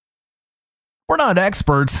We're not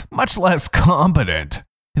experts, much less competent.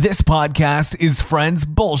 This podcast is friends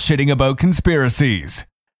bullshitting about conspiracies.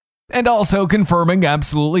 And also confirming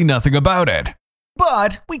absolutely nothing about it.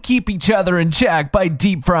 But we keep each other in check by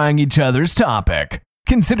deep frying each other's topic.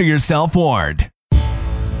 Consider yourself warned.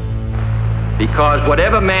 Because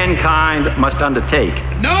whatever mankind must undertake,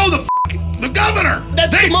 The governor! They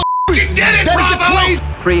f***ing did it,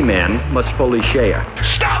 Bravo! free men must fully share.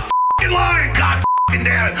 Stop f***ing lying! God f***ing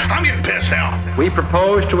damn it! I'm getting pissed now. We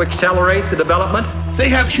propose to accelerate the development They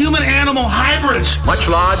have human-animal hybrids. much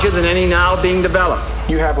larger than any now being developed,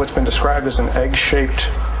 You have what's been described as an egg-shaped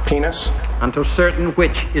penis. until certain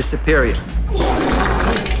which is superior.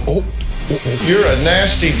 You're a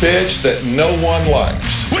nasty bitch that no one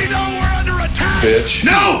likes, We know we're under attack! bitch.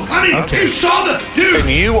 No! I mean, you saw the... Dude! And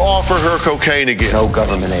you offer her cocaine again. No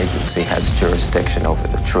government agency has jurisdiction over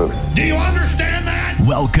the truth. Do you understand that?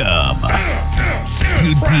 Welcome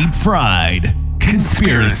to Deep Fried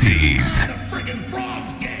Conspiracies. The freaking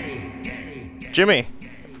frog's gay. Jimmy,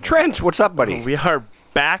 Trent, what's up, buddy? we are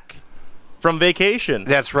back from vacation.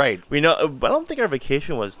 That's right. We know. I don't think our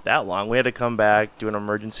vacation was that long. We had to come back, do an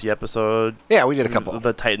emergency episode. Yeah, we did a couple.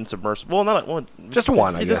 The Titan submersible. Well, not one. Just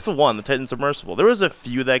one, I Just guess. the one. The Titan submersible. There was a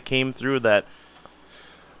few that came through that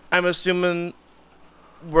I'm assuming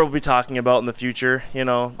we'll be talking about in the future. You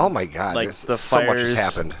know. Oh my God! Like there's the so much fires.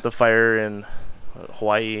 has happened. The fire in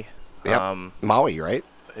Hawaii. Yep. Maui, right?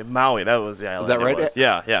 Maui. That was the island. Is that it right? was.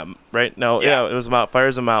 Yeah. Right. No. Yeah. It was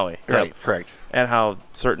fires in Maui. Yep. Right. Correct. And how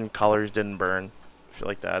certain colors didn't burn, shit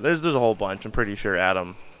like that. There's a whole bunch. I'm pretty sure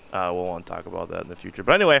Adam will want to talk about that in the future.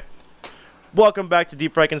 But anyway, welcome back to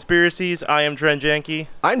Deep Fried Conspiracies. I am Trent Janke,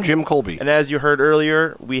 I'm Jim Colby. and as you heard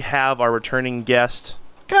earlier, we have our returning guest,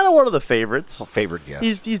 kind of one of the favorites. Favorite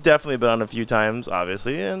guest. He's definitely been on a few times,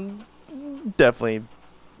 obviously, and definitely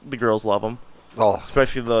the girls love him,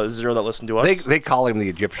 especially the zero that listen to us. they call him the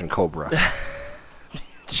Egyptian Cobra.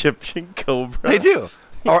 Egyptian Cobra. They do.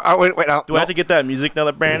 Wait. Now, Do I have to get that music now?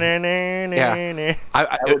 Yeah.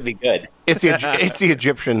 That would be good. It's the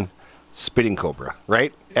Egyptian spitting cobra,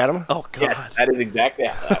 right, Adam? Oh God. Yes, that is exactly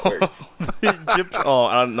how that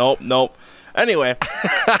works. Nope. Anyway,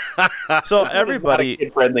 so everybody,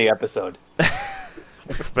 Kid-friendly episode.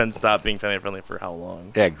 been stopped being family friendly for how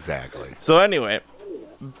long? Exactly. So anyway,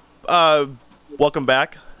 welcome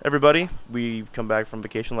back, everybody. We come back from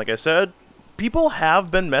vacation, like I said. People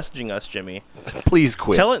have been messaging us, Jimmy. Please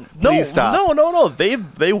quit. Please stop. No. They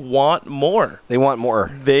want more. They want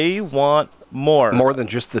more. They want more. More than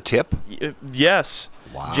just the tip. Yes.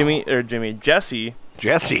 Wow. Jesse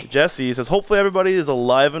says, hopefully everybody is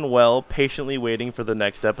alive and well, patiently waiting for the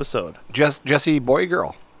next episode. Jesse, boy,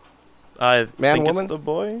 girl. I Man, think woman? it's the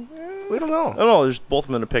boy. We don't know. No, there's both of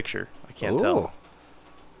them in a picture. I can't Ooh. tell.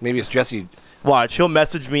 Maybe it's Jesse. Watch, he'll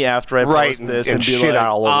message me after I Right, post this and and be shit like,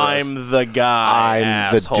 all over us. I'm the guy, I'm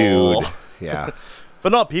asshole." the dude. Yeah.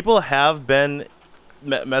 But no, people have been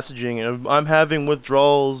messaging, I'm having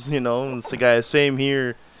withdrawals, and it's the guy, same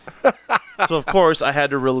here. So, of course, I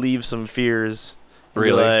had to relieve some fears. And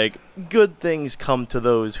be Really? like, good things come to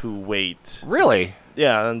those who wait. Really?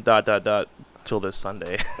 Yeah, and ... till this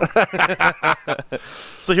Sunday.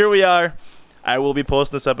 So here we are. I will be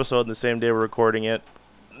posting this episode the same day we're recording it.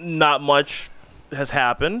 Not much has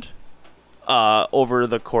happened over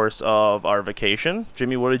the course of our vacation.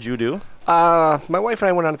 Jimmy, what did you do? My wife and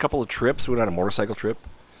I went on a couple of trips. We went on a motorcycle trip.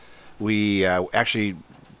 We actually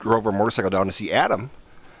drove our motorcycle down to see Adam,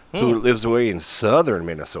 who lives away in southern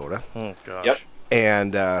Minnesota. Oh gosh. Yep.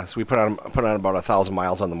 And so we put on about 1,000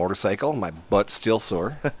 miles on the motorcycle. My butt's still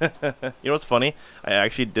sore. You know what's funny? I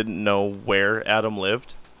actually didn't know where Adam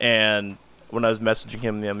lived, and when I was messaging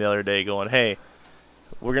him the other day, going, "Hey,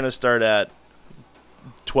 we're gonna start at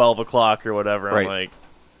 12 o'clock or whatever," Right. I'm like,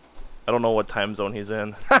 I don't know what time zone he's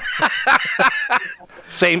in.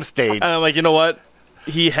 Same state. And I'm like, you know what?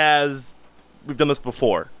 We've done this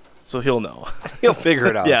before, so he'll know. He'll figure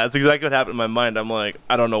it out. Yeah, it's exactly what happened in my mind. I'm like,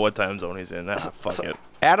 I don't know what time zone he's in. Fuck it.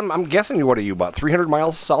 Adam, I'm guessing what are you, about 300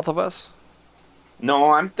 miles south of us?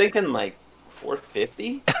 No, I'm thinking like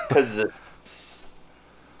 450. Because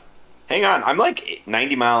hang on, I'm like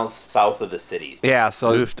 90 miles south of the cities. Yeah,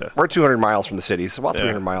 so Oofta. we're 200 miles from the city, so about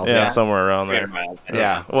 300 miles. Yeah, somewhere around there. 300 miles.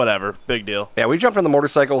 Yeah. Whatever. Big deal. Yeah, we jumped on the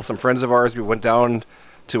motorcycle with some friends of ours. We went down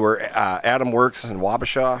to where Adam works in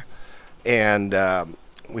Wabasha, and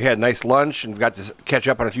we had a nice lunch and got to catch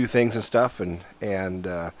up on a few things and stuff. And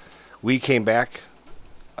we came back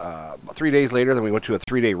 3 days later. Then we went to a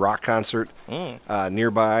 3-day rock concert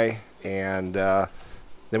nearby, and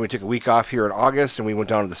then we took a week off here in August, and we went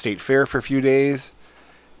down to the state fair for a few days.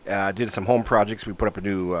 Did some home projects. We put up a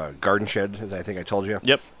new garden shed, as I think I told you.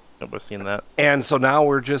 Yep. I've seen that. And so now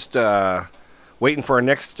we're just waiting for our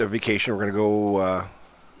next vacation. We're going to go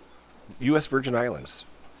U.S. Virgin Islands.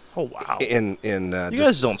 Oh wow! In you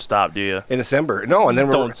guys don't stop, do you? In December? No, and then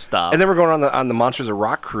we're don't stop. And then we're going on the Monsters of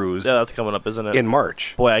Rock cruise. Yeah, that's coming up, isn't it? In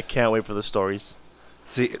March. Boy, I can't wait for the stories.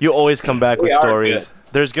 See, you always come back with stories. Good.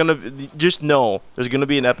 There's gonna just know there's gonna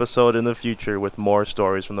be an episode in the future with more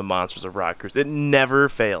stories from the Monsters of Rock cruise. It never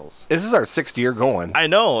fails. This is our 6th year going. I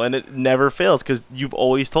know, and it never fails because you've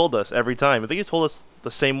always told us every time. I think you told us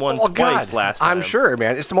the same one twice last time. I'm sure,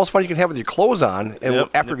 man. It's the most fun you can have with your clothes on, and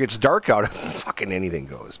after it gets dark out, fucking anything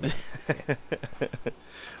goes.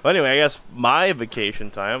 Well, anyway, I guess my vacation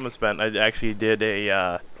time was spent. I actually did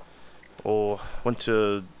went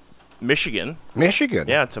to Michigan. Michigan?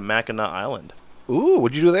 Yeah, to Mackinac Island. Ooh,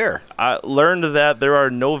 what'd you do there? I learned that there are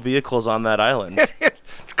no vehicles on that island. A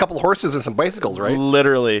couple of horses and some bicycles, right?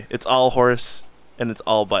 Literally, it's all horse and it's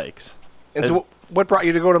all bikes. And so, what brought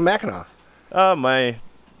you to go to Mackinac? My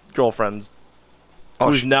girlfriend's,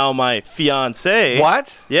 who's now my fiance.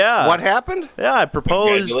 What? Yeah. What happened? Yeah, I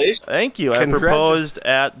proposed. Congratulations. Thank you. I proposed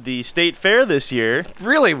at the state fair this year.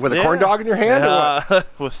 Really? With a corn dog in your hand? Or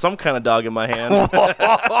what? With some kind of dog in my hand.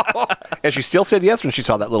 And she still said yes when she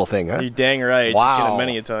saw that little thing, huh? You dang right. Wow. I've seen it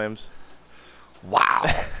many a times. Wow.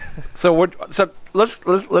 So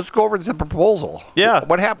let's go over to the proposal. Yeah.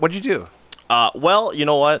 What happened? What'd you do? Well, you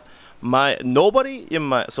know what? It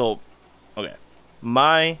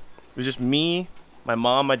was just me, my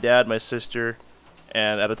mom, my dad, my sister,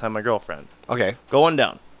 and at the time my girlfriend. Okay. Going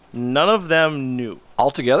down. None of them knew.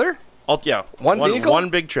 All together? Yeah. One vehicle?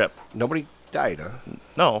 One big trip. Nobody died, huh?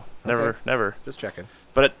 No, never. Just checking.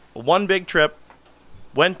 But one big trip,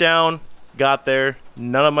 went down, got there.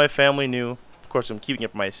 None of my family knew. Of course, I'm keeping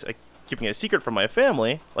it a secret from my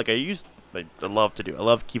family, like I love to do. I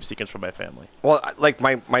love keep secrets from my family. Well, like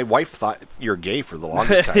my wife thought you're gay for the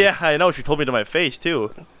longest time. Yeah, I know. She told me to my face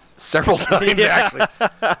too. Several times, actually.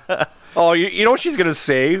 Oh, you know what she's gonna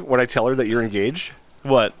say when I tell her that you're engaged?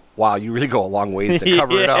 What? Wow, you really go a long ways to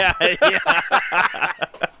cover it up. Yeah.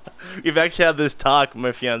 We've actually had this talk,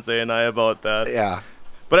 my fiance and I, about that. Yeah.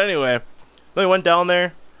 But anyway, then we went down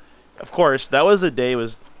there. Of course, that was the day. It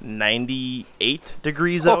was 98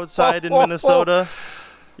 degrees outside in Minnesota.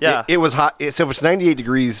 Yeah. It was hot. So if it's 98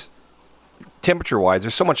 degrees temperature-wise,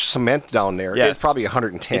 there's so much cement down there. Yes. It's probably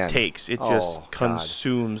 110. It just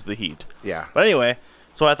consumes the heat. Yeah. But anyway,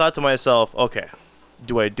 so I thought to myself, okay,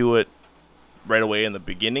 do I do it right away in the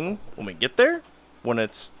beginning when we get there, when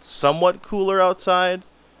it's somewhat cooler outside,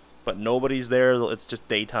 but nobody's there, it's just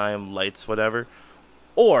daytime, lights, whatever?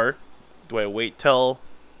 Or do I wait till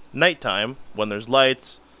nighttime when there's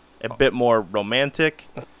lights, a bit more romantic,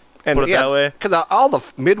 and put it that way? Because all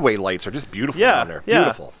the midway lights are just beautiful down there.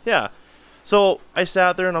 Beautiful. Yeah. So I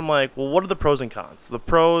sat there and I'm like, well, what are the pros and cons? The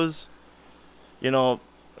pros, she'll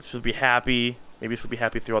be happy. Maybe she'll be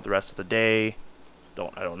happy throughout the rest of the day.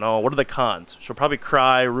 I don't know. What are the cons? She'll probably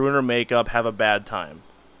cry, ruin her makeup, have a bad time.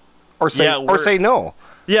 Or say no.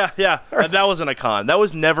 Yeah. That wasn't a con. That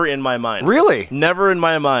was never in my mind. Really? Never in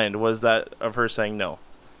my mind was that of her saying no.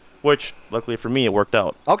 Which, luckily for me, it worked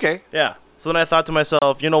out. Okay. Yeah. So then I thought to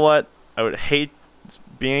myself, you know what? I would hate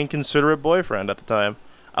being a inconsiderate boyfriend at the time.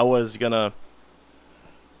 I was going to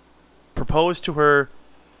propose to her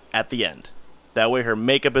at the end. That way her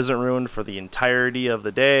makeup isn't ruined for the entirety of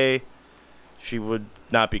the day. She would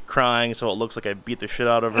not be crying, so it looks like I beat the shit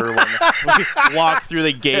out of her when we walk through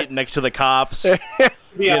the gate next to the cops. To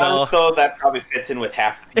be honest, though, that probably fits in with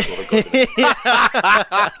half the people that go to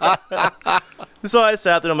the So I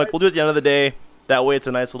sat there and I'm like, we'll do it at the end of the day. That way it's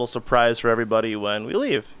a nice little surprise for everybody when we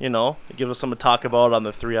leave. It gives us something to talk about on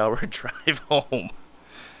the 3-hour drive home.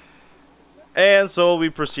 And so we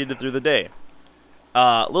proceeded through the day.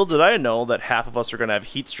 Little did I know that half of us are going to have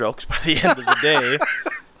heat strokes by the end of the day,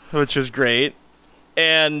 which was great.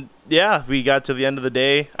 And yeah, we got to the end of the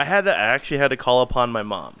day. I actually had to call upon my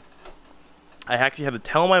mom. I actually had to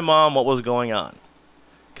tell my mom what was going on,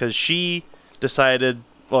 because she decided.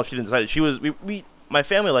 Well, she didn't decide. My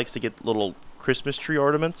family likes to get little Christmas tree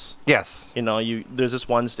ornaments. Yes. There's this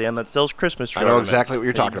one stand that sells Christmas tree ornaments. I know ornaments. exactly what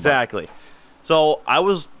you're talking about. Exactly. So I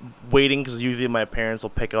was waiting, because usually my parents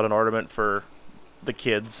will pick out an ornament for the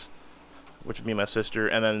kids, which would be my sister,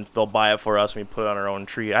 and then they'll buy it for us and we put it on our own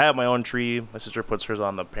tree. I have my own tree. My sister puts hers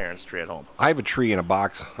on the parents' tree at home. I have a tree in a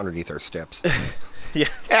box underneath our steps. Yeah.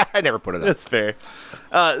 I never put it up. That's fair.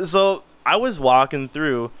 So I was walking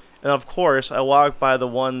through, and of course, I walked by the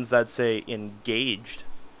ones that say engaged.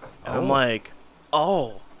 And I'm like,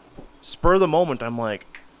 spur of the moment, I'm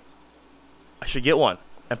like, I should get one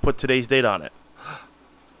and put today's date on it.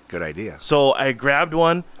 Good idea. So I grabbed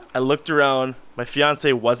one. I looked around. My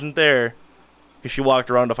fiance wasn't there because she walked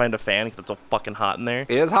around to find a fan because it's so fucking hot in there.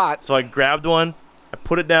 It is hot. So I grabbed one. I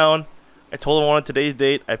put it down. I told her I wanted today's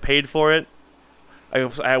date. I paid for it.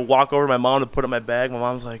 I walk over to my mom to put it in my bag. My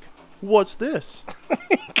mom's like, "What's this?"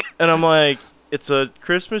 And I'm like, "It's a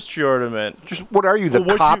Christmas tree ornament." Just what are you, the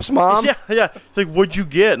 "Well, cops, mom? Yeah, yeah. It's like, "What'd you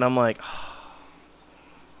get?" And I'm like,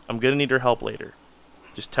 "I'm gonna need her help later.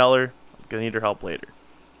 Just tell her I'm gonna need her help later."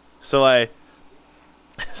 So I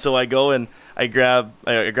go and I grab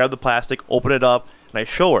the plastic, open it up, and I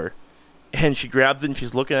show her. And she grabs it and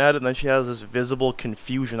she's looking at it, and then she has this visible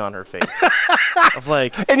confusion on her face. Of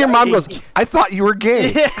like, and your mom goes, "I thought you were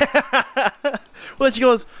gay." Yeah. Well, then she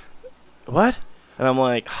goes, "What?" And I'm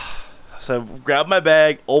like, so I grab my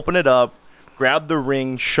bag, open it up, grab the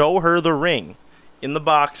ring, show her the ring in the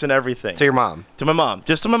box and everything. To your mom? To my mom.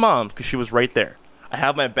 Just to my mom, because she was right there. I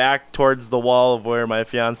have my back towards the wall of where my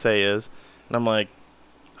fiance is, and I'm like,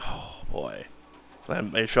 oh, boy.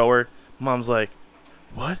 And I show her. Mom's like,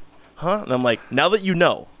 "What? Huh?" And I'm like, "Now that you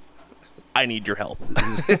know, I need your help."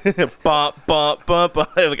 Bump, bump, bump,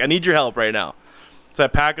 bump. Like, I need your help right now. So I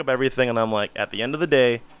pack up everything, and I'm like, at the end of the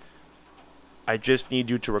day, I just need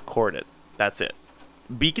you to record it. That's it.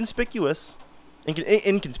 Be conspicuous.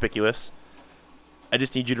 Inconspicuous. I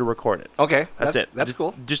just need you to record it. Okay. That's it. That's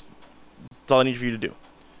cool. That's all I need for you to do.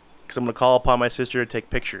 Because I'm going to call upon my sister to take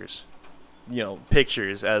pictures.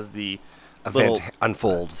 Pictures as the event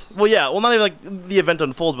unfolds. Well, yeah. Well, not even like the event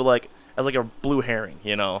unfolds, but like as like a blue herring,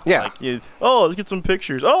 Yeah. Like let's get some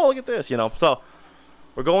pictures. Oh, look at this, So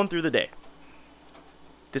we're going through the day.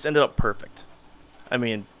 This ended up perfect. I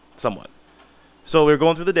mean, somewhat. So we were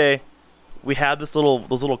going through the day. We had those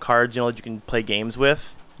little cards, that you can play games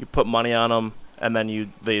with. You put money on them, and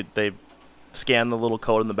then they scan the little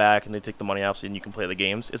code in the back, and they take the money out, so you can play the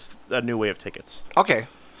games. It's a new way of tickets. Okay.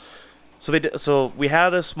 So we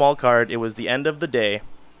had a small card. It was the end of the day.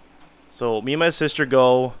 So me and my sister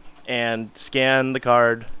go and scan the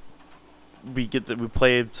card. We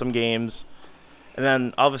play some games, and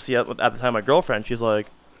then obviously at the time my girlfriend, she's like,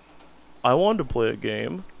 "I wanted to play a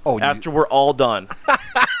game." Oh, after we're all done,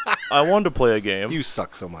 I wanted to play a game. You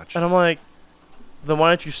suck so much. And I'm like, "Then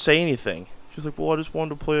why didn't you say anything?" She's like, "Well, I just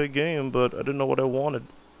wanted to play a game, but I didn't know what I wanted."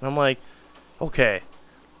 And I'm like, "Okay,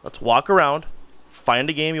 let's walk around. Find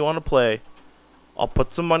a game you want to play. I'll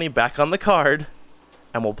put some money back on the card,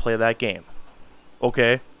 and we'll play that game."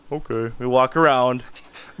 Okay. We walk around.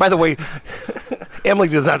 By the way, Emily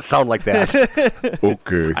does not sound like that.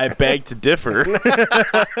 Okay. I beg to differ.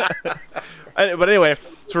 But anyway,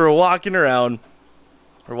 so we're walking around,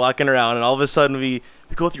 and all of a sudden we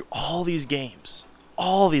go through all these games.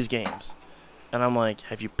 And I'm like,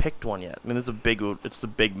 "Have you picked one yet?" I mean, it's the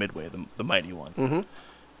big Midway, the mighty one. Mm-hmm.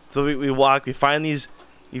 So we find these,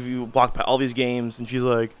 you walk by all these games, and she's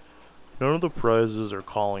like, "None of the prizes are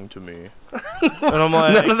calling to me." And I'm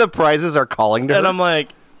like, "None of the prizes are calling to her?" And I'm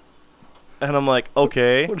like,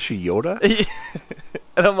 "Okay." What is she, Yoda?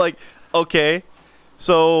 And I'm like, "Okay,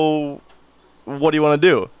 so what do you want to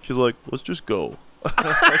do?" She's like, "Let's just go."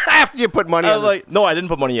 After you put money on this. Like, "No, I didn't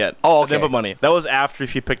put money yet." Oh, okay. I didn't put money. That was after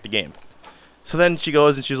she picked the game. So then she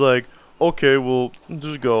goes and she's like, "Okay, well,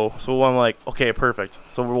 just go." So I'm like, "Okay, perfect."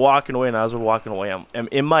 So we're walking away, and as we're walking away, I'm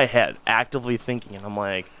in my head actively thinking, and I'm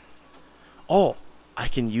like, "Oh, I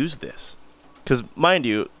can use this." Because, mind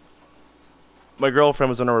you, my girlfriend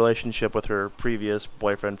was in a relationship with her previous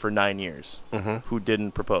boyfriend for 9 years, who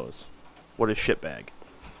didn't propose. What a shitbag.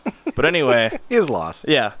 But anyway. He is lost.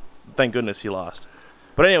 Yeah, thank goodness he lost.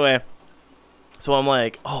 But anyway, so I'm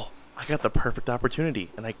like, "Oh, I got the perfect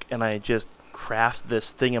opportunity." And I just craft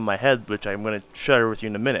this thing in my head, which I'm going to share with you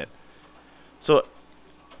in a minute. So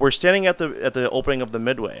we're standing at the opening of the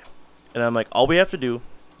Midway, and I'm like, all we have to do,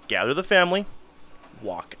 gather the family,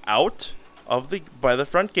 walk out by the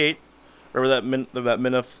front gate, where that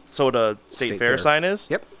Minnesota State Fair sign is.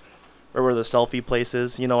 Yep. Or where the selfie place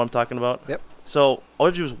is. You know what I'm talking about? Yep. So all we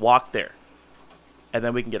have to do is walk there, and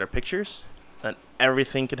then we can get our pictures, and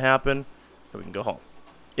everything can happen, and we can go home.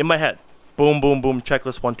 In my head, boom, boom, boom,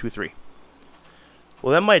 checklist 1, 2, 3.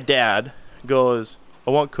 Well, then my dad goes, "I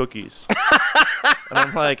want cookies." And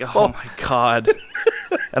I'm like, oh my God.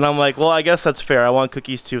 And I'm like, "Well, I guess that's fair. I want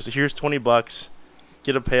cookies too. So here's $20.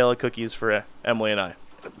 Get a pail of cookies for Emily and I."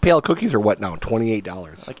 Pail of cookies are what now?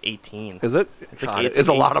 $28. Like 18. Is it? It's God, like it's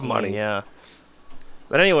a lot of money. Yeah.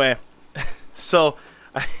 But anyway, so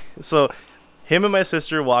him and my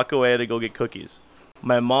sister walk away to go get cookies.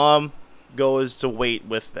 My mom goes to wait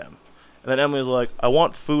with them. And then Emily's like, "I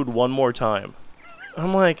want food one more time."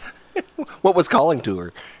 I'm like, what was calling to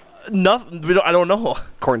her? Nothing. I don't know.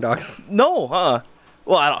 Corn dogs? No,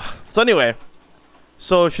 Well, I don't. So anyway,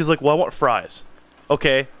 So she's like, well, I want fries.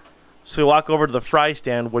 Okay. So we walk over to the fry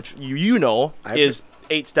stand, which you know is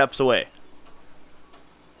 8 steps away.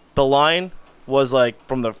 The line was like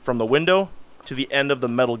from the window to the end of the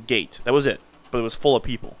metal gate. That was it. But it was full of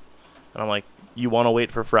people. And I'm like, you want to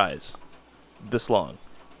wait for fries this long?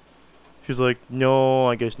 She's like, no,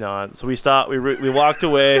 I guess not. So we stopped. We walked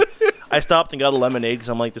away. I stopped and got a lemonade because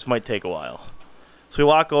I'm like, this might take a while. So we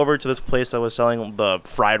walk over to this place that was selling the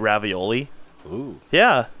fried ravioli. Ooh.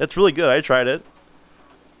 Yeah, it's really good. I tried it.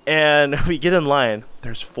 And we get in line.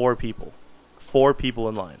 There's 4 people. 4 people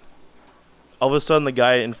in line. All of a sudden, the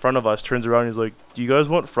guy in front of us turns around and he's like, do you guys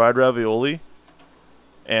want fried ravioli?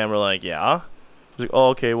 And we're like, yeah. He's like, oh,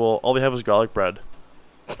 okay, well, all they have is garlic bread.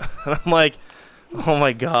 And I'm like, oh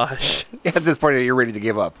my gosh. At this point, you're ready to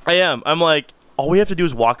give up. I am. I'm like, all we have to do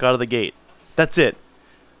is walk out of the gate. That's it.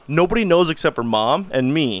 Nobody knows except for Mom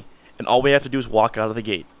and me. And all we have to do is walk out of the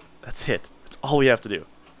gate. That's it. That's all we have to do.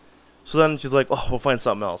 So then she's like, oh, we'll find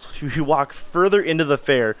something else. We walk further into the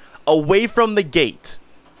fair, away from the gate.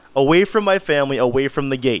 Away from my family, away from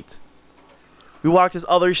the gate. We walked this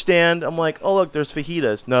other stand. I'm like, oh, look, there's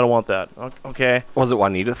fajitas. No, I don't want that. Okay. Was it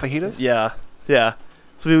Juanita fajitas? Yeah. Yeah.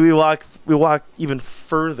 So we walk even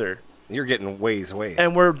further. You're getting ways away.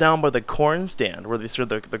 And we're down by the corn stand where they serve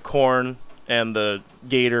the corn and the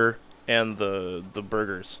gator and the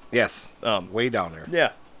burgers. Yes. Way down there.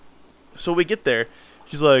 Yeah. So we get there.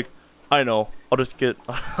 She's like, I know. I'll just get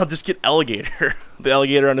alligator. The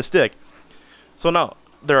alligator on a stick. So now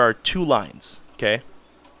there are 2 lines, okay?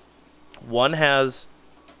 One has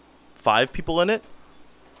 5 people in it.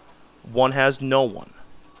 One has no one.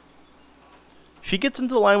 She gets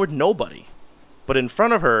into the line with nobody. But in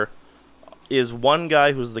front of her is one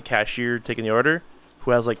guy who's the cashier taking the order,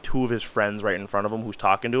 who has like 2 of his friends right in front of him who's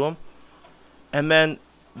talking to him. And then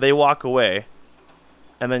they walk away.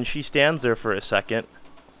 And then she stands there for a second.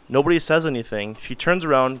 Nobody says anything. She turns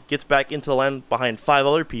around, gets back into the line behind 5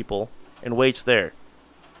 other people, and waits there.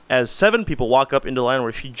 As 7 people walk up into the line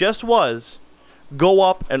where she just was, go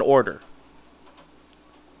up and order.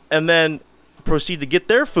 And then proceed to get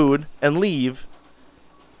their food and leave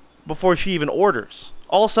before she even orders.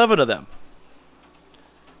 All 7 of them.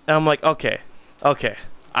 And I'm like, okay.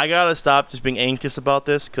 I gotta stop just being anxious about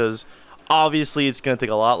this, because obviously it's gonna take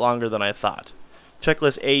a lot longer than I thought.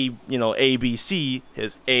 Checklist A, B, C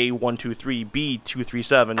is A 1 2 3, B 2 3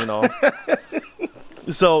 7.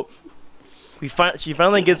 So she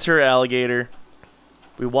finally gets her alligator.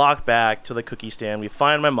 We walk back to the cookie stand. We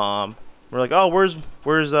find my mom. We're like, oh, where's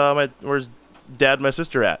Dad and my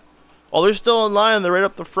sister at? Oh, they're still in line. They're right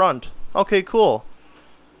up the front. Okay, cool.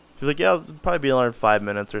 She's like, yeah, it'll probably be in line in 5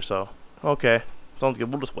 minutes or so. Okay, sounds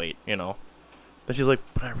good. We'll just wait, Then she's like,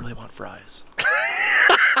 but I really want fries.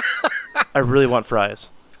 I really want fries.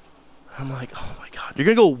 I'm like, oh my God. You're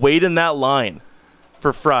going to go wait in that line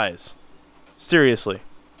for fries. Seriously.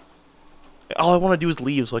 All I want to do is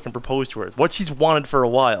leave so I can propose to her. What she's wanted for a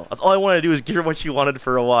while. That's all I want to do is get her what she wanted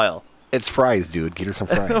for a while. It's fries, dude. Get her some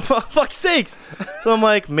fries. For fuck's sakes. So I'm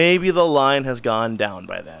like, maybe the line has gone down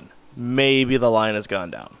by then. Maybe the line has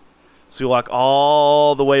gone down. So we walk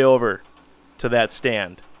all the way over to that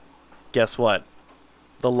stand. Guess what?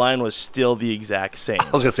 The line was still the exact same.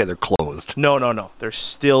 I was going to say they're closed. No. They're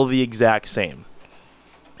still the exact same.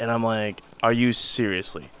 And I'm like, are you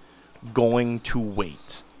seriously going to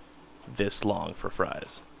wait this long for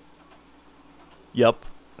fries? Yup.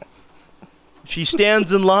 She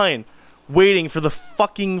stands in line waiting for the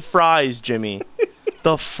fucking fries, Jimmy.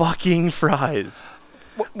 The fucking fries.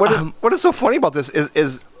 What is so funny about this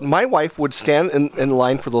is my wife would stand in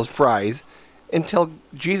line for those fries until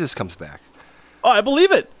Jesus comes back. Oh, I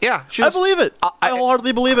believe it. Yeah. I believe it. I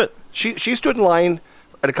wholeheartedly believe it. She stood in line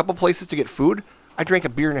at a couple places to get food. I drank a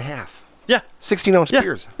beer and a half. Yeah. 16-ounce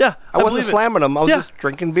beers. Yeah. I wasn't slamming them. I was just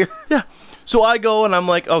drinking beer. Yeah. So I go and I'm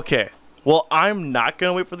like, okay, well, I'm not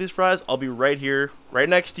going to wait for these fries. I'll be right here, right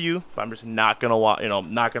next to you, but I'm just not going to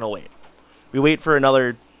not going to wait. We wait for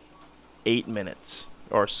another 8 minutes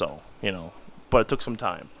or so, but it took some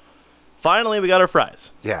time. Finally, we got our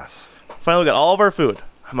fries. Yes. Finally, we got all of our food.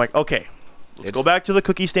 I'm like, okay, let's go back to the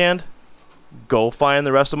cookie stand, go find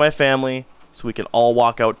the rest of my family so we can all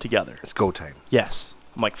walk out together. It's go time. Yes.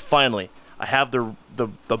 I'm like, finally, I have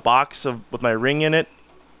the box with my ring in it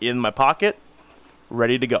in my pocket,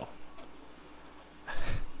 ready to go.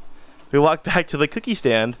 We walk back to the cookie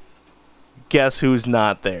stand. Guess who's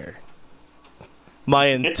not there? My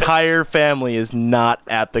entire family is not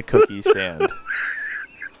at the cookie stand.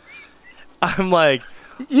 I'm like,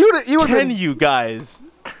 you guys?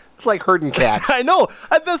 It's like herding cats. I know.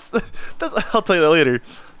 That's. I'll tell you that later.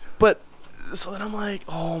 But so then I'm like,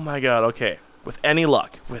 oh my God. Okay. with any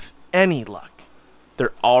luck,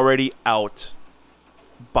 they're already out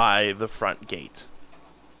by the front gate.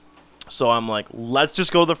 So I'm like, let's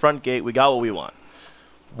just go to the front gate. We got what we want.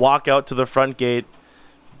 Walk out to the front gate.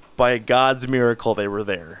 By God's miracle, they were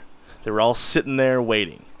there. They were all sitting there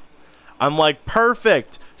waiting. I'm like,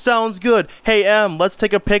 perfect. Sounds good. Hey, Em, let's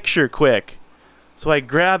take a picture quick. So I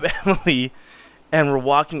grab Emily, and we're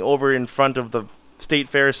walking over in front of the State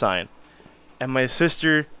Fair sign. And my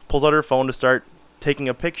sister pulls out her phone to start taking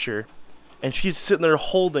a picture. And she's sitting there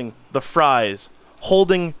holding the fries,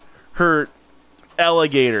 holding her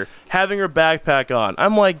alligator, having her backpack on.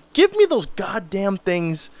 I'm like, give me those goddamn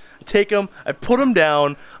things. I take them, I put them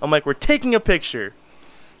down. I'm like, we're taking a picture.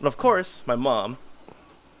 And of course, my mom,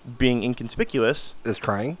 being inconspicuous, is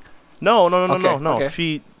crying. No.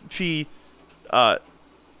 Okay. She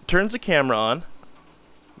turns the camera on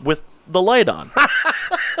with the light on.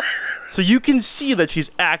 So you can see that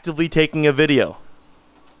she's actively taking a video.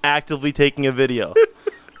 I'm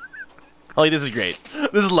like, this is great.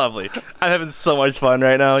 This is lovely. I'm having so much fun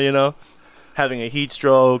right now, you know? Having a heat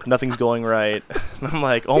stroke, nothing's going right. I'm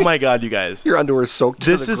like, oh my God, you guys. Your underwear is soaked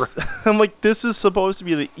to the ground. I'm like, this is supposed to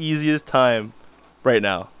be the easiest time right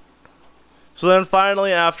now. So then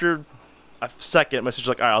finally, after a second, my sister's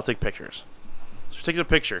like, all right, I'll take pictures. So she takes a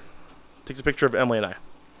picture. Takes a picture of Emily and I.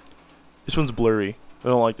 This one's blurry. I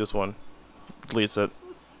don't like this one. Deletes it.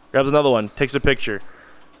 Grabs another one. Takes a picture.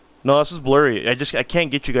 No, this is blurry. I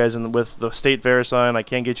can't get you guys in with the State Fair sign. I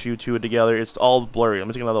can't get you two together. It's all blurry. I'm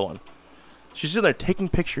gonna take another one. She's sitting there taking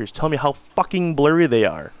pictures, telling me how fucking blurry they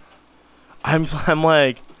are. I'm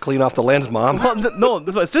like, clean off the lens, Mom. Well, no, this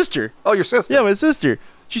is my sister. Oh, your sister? Yeah, my sister.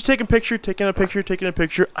 She's taking a picture.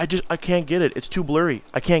 I can't get it. It's too blurry.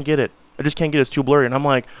 I can't get it. I just can't get it. It's too blurry. And I'm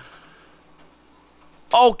like,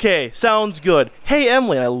 okay, sounds good. Hey,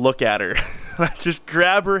 Emily. And I look at her. I just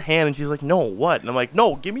grab her hand, and she's like, no, what? And I'm like,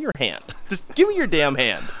 no, give me your hand. Just give me your damn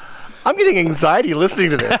hand. I'm getting anxiety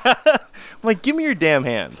listening to this. I'm like, give me your damn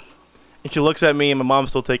hand. And she looks at me, and my mom's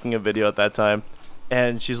still taking a video at that time.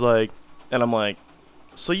 And she's like, and I'm like,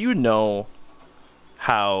 so you know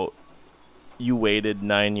how you waited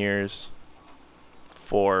 9 years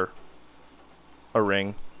for a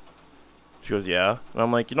ring? She goes, yeah. And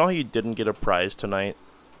I'm like, you know how you didn't get a prize tonight?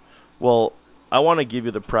 Well, I want to give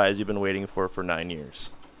you the prize you've been waiting for 9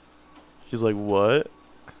 years. She's like, what?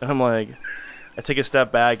 And I'm like, I take a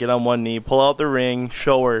step back, get on one knee, pull out the ring,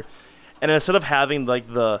 show her. And instead of having like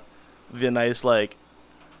the nice like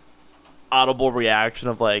audible reaction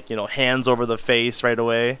of like, you know, hands over the face right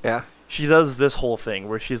away. Yeah. She does this whole thing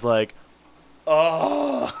where she's like,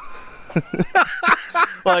 oh,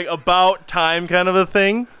 like about time kind of a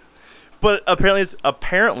thing. But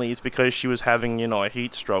apparently it's because she was having, you know, a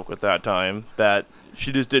heat stroke at that time that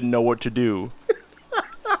she just didn't know what to do.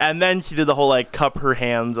 And then she did the whole like cup her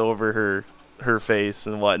hands over her face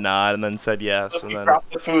and whatnot, and then said yes. So and you then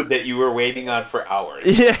dropped the food that you were waiting on for hours.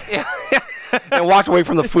 Yeah. And walked away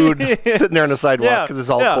from the food, sitting there on the sidewalk because it's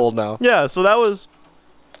all cold now. Yeah, so that was,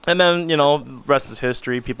 and then, you know, the rest is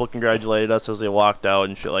history. People congratulated us as they walked out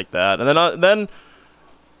and shit like that. And then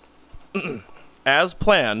as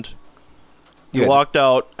planned, we walked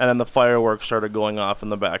out, and then the fireworks started going off in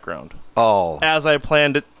the background. Oh. As I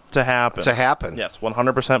planned it to happen. Yes,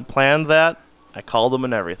 100% planned that. I called them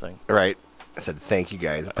and everything. Right. I said, thank you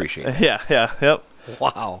guys. Appreciate it. Yep.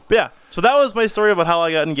 Wow. But yeah, so that was my story about how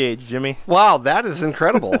I got engaged, Jimmy. Wow, that is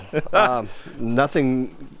incredible.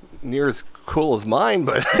 Nothing near as cool as mine,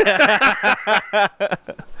 but...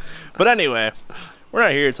 But anyway, we're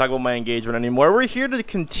not here to talk about my engagement anymore. We're here to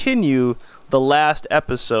continue the last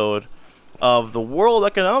episode of the World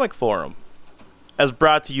Economic Forum, as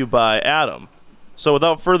brought to you by Adam. So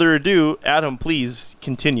without further ado, Adam, please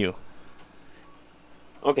continue.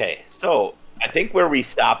 Okay, so I think where we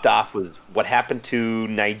stopped off was what happened to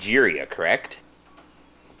Nigeria, correct?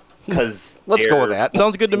 Because let's go with that.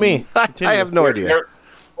 Sounds good to me. I have no idea.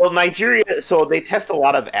 Well, Nigeria, so they test a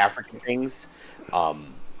lot of African things, a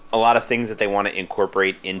lot of things that they want to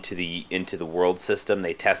incorporate into the world system.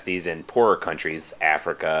 They test these in poorer countries,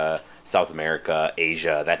 Africa, South America,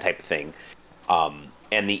 Asia, that type of thing.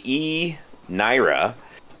 And the Naira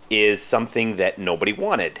is something that nobody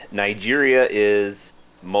wanted. Nigeria is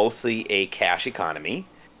mostly a cash economy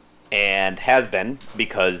and has been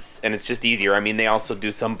and it's just easier. I mean, they also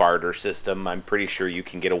do some barter system. I'm pretty sure you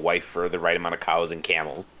can get a wife for the right amount of cows and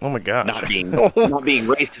camels. Oh my gosh. Not being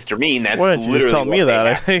racist or mean. That's why didn't you just tell me that?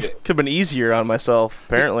 I think it could have been easier on myself,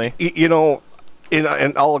 apparently. You know, in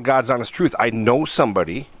all of God's honest truth, I know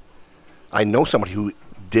somebody who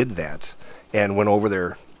did that and went over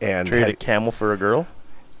there and traded a camel for a girl.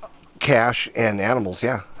 cash and animals,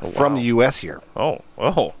 yeah, from wow. the U.S. here.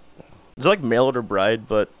 Oh. It's like mail order bride,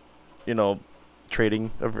 but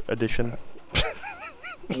trading edition.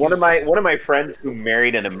 One of my friends who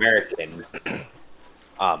married an American,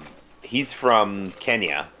 he's from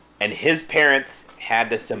Kenya, and his parents had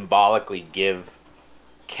to symbolically give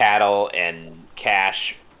cattle and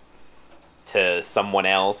cash to someone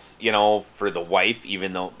else, for the wife,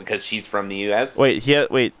 even though because she's from the U.S. He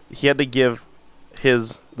had to give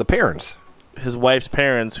The parents. his wife's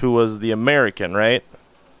parents, who was the American, right?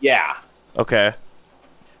 Yeah, Okay.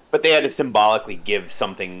 but they had to symbolically give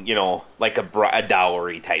something, like a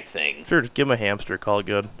dowry type thing. Sure, just give him a hamster. Call it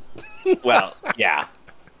good. Well, yeah,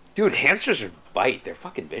 dude, hamsters bite. They're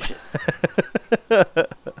fucking vicious.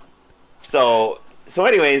 So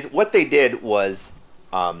anyways, what they did was,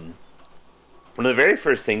 one of the very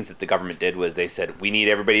first things that the government did was they said, we need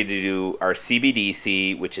everybody to do our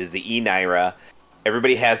CBDC, which is the e-Naira.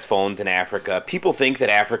 Everybody has phones in Africa. People think that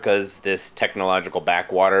Africa's this technological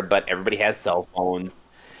backwater, but everybody has cell phones.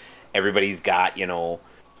 Everybody's got,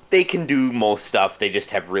 they can do most stuff. They just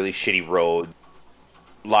have really shitty roads.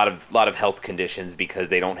 A lot of health conditions because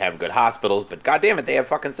they don't have good hospitals, but god damn it, they have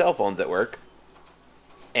fucking cell phones at work.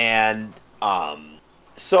 And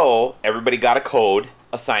so everybody got a code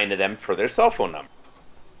assigned to them for their cell phone number.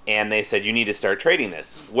 And they said, you need to start trading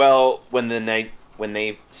this. Well, when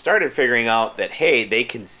they started figuring out that, hey, they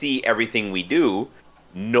can see everything we do,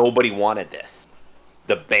 nobody wanted this.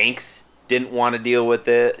 The banks didn't want to deal with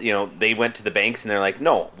it. They went to the banks and they're like,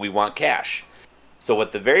 no, we want cash. So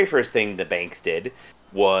what the very first thing the banks did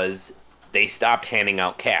was they stopped handing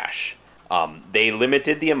out cash. They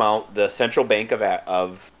limited the amount, the central bank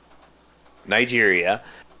of Nigeria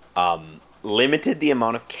limited the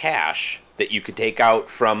amount of cash that you could take out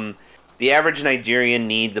from the average Nigerian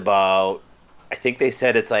needs about, I think they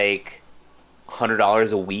said it's like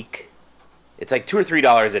 $100 a week. It's like $2 or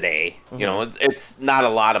 $3 a day. Mm-hmm. It's not a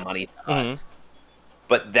lot of money to us.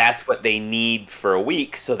 But that's what they need for a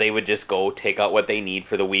week, so they would just go take out what they need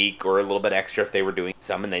for the week or a little bit extra if they were doing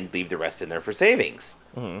some, and then leave the rest in there for savings.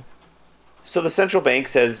 Mm-hmm. So the central bank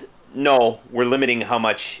says, no, we're limiting how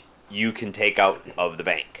much you can take out of the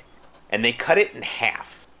bank. And they cut it in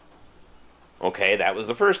half. Okay, that was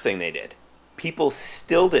the first thing they did. People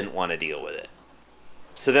still didn't want to deal with it.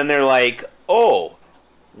 So then they're like, oh,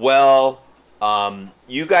 well,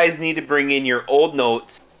 you guys need to bring in your old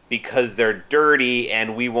notes because they're dirty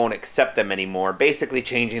and we won't accept them anymore. Basically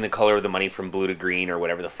changing the color of the money from blue to green or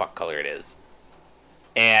whatever the fuck color it is.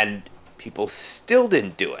 And people still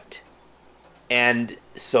didn't do it. And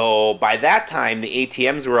so by that time, the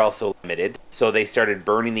ATMs were also limited. So they started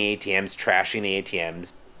burning the ATMs, trashing the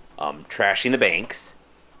ATMs, trashing the banks.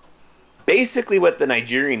 Basically what the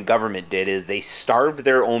Nigerian government did is they starved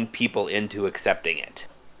their own people into accepting it.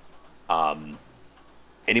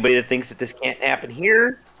 Anybody that thinks that this can't happen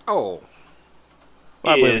here, I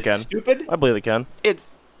believe it can. stupid. I believe it can.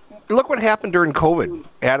 Look what happened during COVID.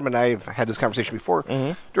 Adam and I have had this conversation before.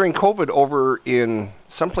 Mm-hmm. During COVID, over in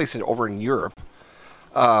some places over in Europe,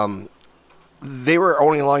 they were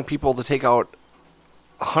only allowing people to take out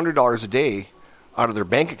 $100 a day out of their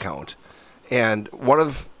bank account. And one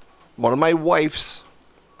of my wife's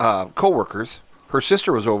coworkers, her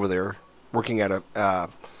sister was over there working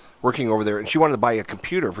over there, and she wanted to buy a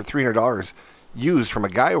computer for $300 used from a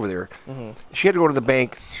guy over there. Mm-hmm. She had to go to the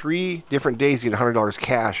bank 3 different days to get $100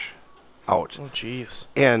 cash out. Oh, jeez.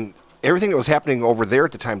 And everything that was happening over there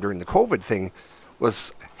at the time during the COVID thing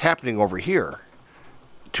was happening over here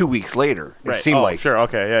 2 weeks later. It seemed like. Sure,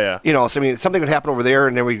 okay, yeah. So I mean, something would happen over there,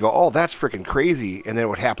 and then we'd go, oh, that's freaking crazy, and then it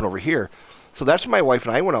would happen over here. So that's when my wife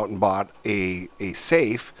and I went out and bought a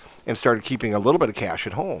safe and started keeping a little bit of cash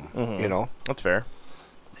at home, That's fair.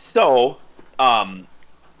 So,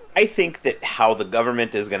 I think that how the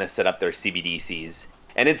government is going to set up their CBDCs,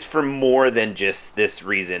 and it's for more than just this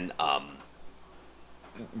reason.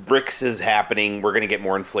 BRICS is happening. We're going to get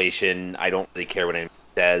more inflation. I don't really care what anyone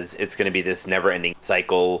says. It's going to be this never-ending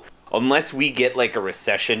cycle. Unless we get like a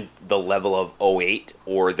recession the level of 2008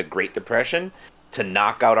 or the Great Depression to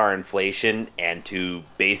knock out our inflation and to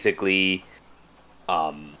basically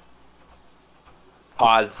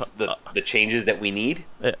cause the changes that we need,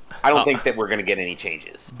 I don't think that we're going to get any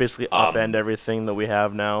changes. Basically upend everything that we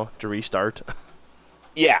have now to restart.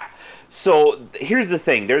 Yeah. So here's the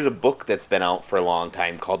thing. There's a book that's been out for a long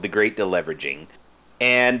time called The Great Deleveraging.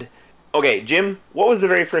 And, okay, Jim, what was the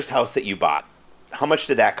very first house that you bought? How much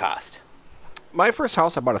did that cost? My first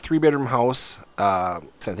house, I bought a 3-bedroom house. So I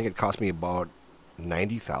think it cost me about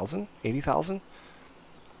 $90,000, $80,000.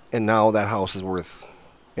 And now that house is worth,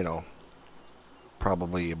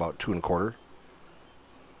 probably about 2.25.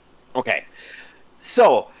 Okay.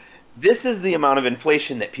 So, this is the amount of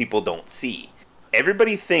inflation that people don't see.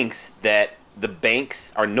 Everybody thinks that the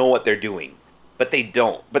banks know what they're doing, but they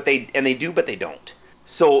don't. They do, but they don't.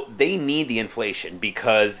 So, they need the inflation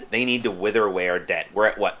because they need to wither away our debt. We're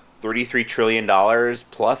at what, $33 trillion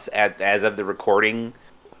plus as of the recording,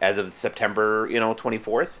 as of September,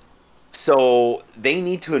 24th. So, they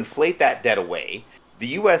need to inflate that debt away. The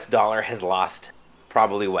US dollar has lost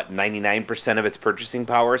probably what, 99% of its purchasing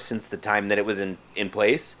power since the time that it was in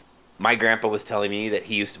place. My grandpa was telling me that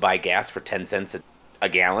he used to buy gas for 10 cents a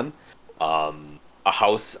gallon. A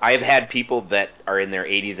house, I've had people that are in their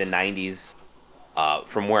 80s and 90s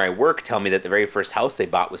from where I work tell me that the very first house they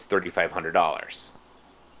bought was $3,500.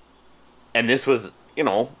 And this was,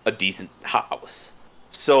 a decent house.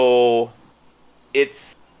 So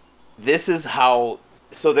it's this is how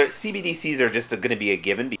so the CBDCs are just going to be a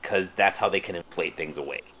given because that's how they can inflate things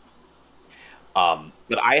away.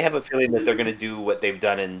 But I have a feeling that they're going to do what they've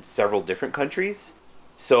done in several different countries.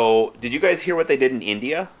 So, did you guys hear what they did in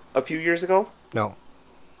India a few years ago? No.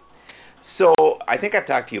 So, I think I've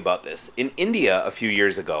talked to you about this. In India a few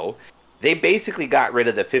years ago, they basically got rid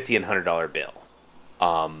of the $50 and $100 bill.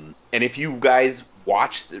 And if you guys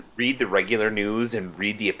read the regular news and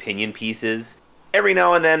read the opinion pieces, every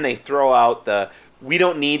now and then they throw out we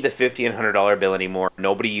don't need the $50 and $100 bill anymore.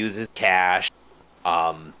 Nobody uses cash.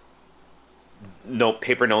 No,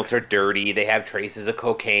 paper notes are dirty. They have traces of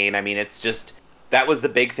cocaine. I mean, it's just that was the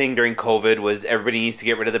big thing during COVID was everybody needs to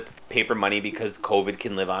get rid of the paper money because COVID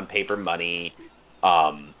can live on paper money.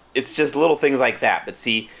 It's just little things like that. But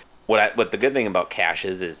see, what the good thing about cash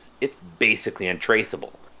is it's basically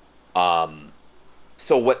untraceable.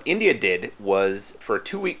 So what India did was for a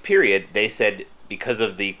 2-week period, they said because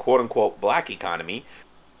of the quote unquote black economy,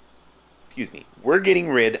 we're getting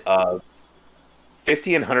rid of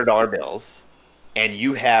 $50 and $100 bills, and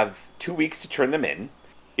you have 2 weeks to turn them in.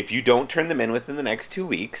 If you don't turn them in within the next 2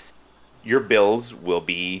 weeks, your bills will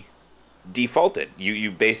be defaulted.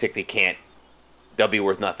 You basically can't. They'll be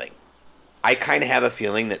worth nothing. I kind of have a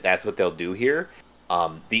feeling that that's what they'll do here.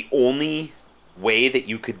 The only way that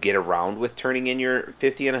you could get around with turning in your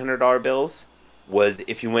 $50 and $100 bills was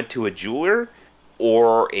if you went to a jeweler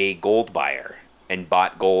or a gold buyer and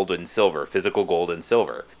bought gold and silver, physical gold and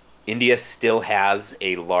silver. India still has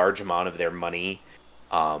a large amount of their money.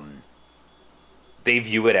 They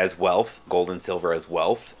view it as wealth, gold and silver as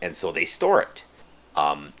wealth, and so they store it.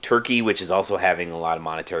 Turkey, which is also having a lot of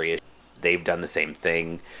monetary issues, they've done the same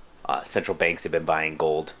thing. Central banks have been buying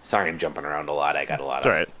gold. Sorry, I'm jumping around a lot. I got a lot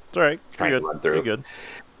of It's all right. trying You're to good. run through. You're good.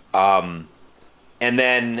 And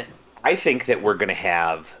then I think that we're going to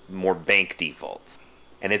have more bank defaults.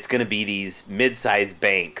 And it's going to be these mid-sized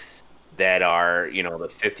banks that are, the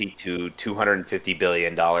 $50 to $250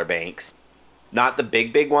 billion banks. Not the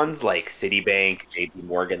big ones like Citibank, JP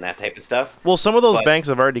Morgan, that type of stuff. Well, some of those But banks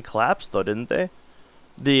have already collapsed, though, didn't they?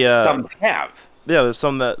 some have. Yeah, there's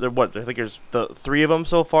some that I think there's the 3 of them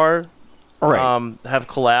so far. Right. Have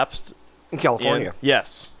collapsed In California.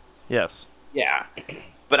 Yes. Yeah.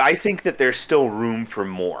 But I think that there's still room for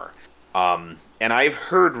more. And I've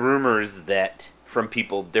heard rumors that from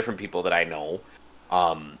different people that I know,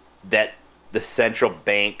 that the central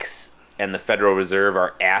banks and the Federal Reserve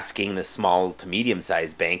are asking the small to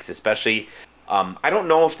medium-sized banks, especially, I don't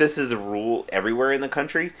know if this is a rule everywhere in the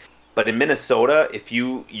country, but in Minnesota, if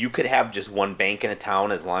you could have just one bank in a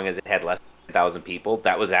town as long as it had less than 10,000 people,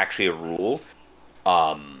 that was actually a rule.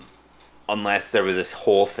 Unless there was this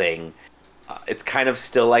whole thing. It's kind of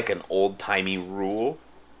still like an old-timey rule,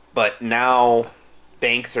 but now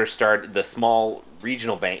banks are the small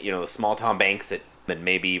regional bank, the small town banks that, and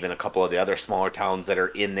maybe even a couple of the other smaller towns that are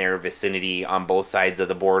in their vicinity on both sides of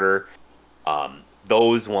the border,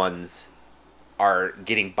 those ones are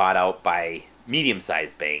getting bought out by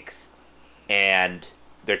medium-sized banks, and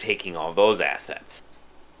they're taking all those assets.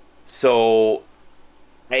 So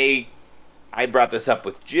I brought this up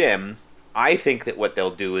with Jim. I think that what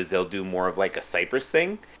they'll do is they'll do more of like a Cyprus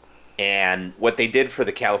thing. And what they did for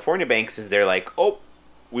the California banks is they're like, oh,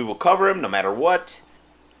 we will cover them no matter what.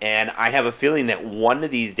 And I have a feeling that one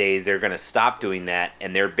of these days they're going to stop doing that.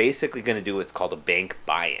 And they're basically going to do what's called a bank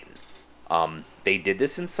buy-in. They did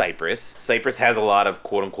this in Cyprus. Cyprus has a lot of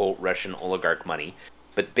quote-unquote Russian oligarch money.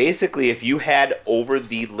 But basically, if you had over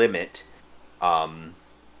the limit for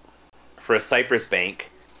a Cyprus bank,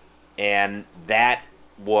 and that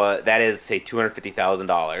is say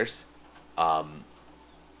 $250,000,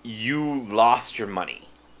 you lost your money.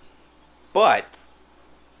 But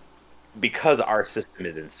because our system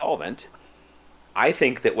is insolvent, I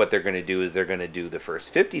think that what they're going to do is they're going to do the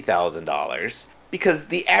first $50,000, because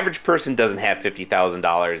the average person doesn't have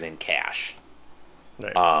 $50,000 in cash.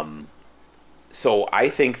 Right. So I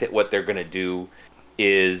think that what they're going to do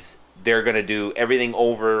is they're going to do everything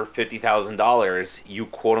over $50,000. You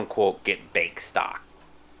quote unquote get bank stock,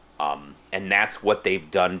 and that's what they've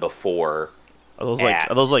done before. Are those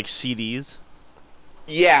like CDs?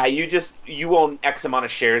 Yeah, you own X amount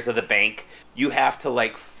of shares of the bank. You have to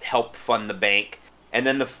like help fund the bank, and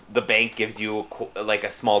then the bank gives you like a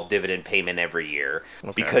small dividend payment every year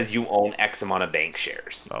because you own X amount of bank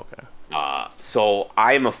shares. Okay. So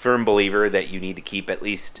I am a firm believer that you need to keep at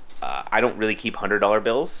least. I don't really keep $100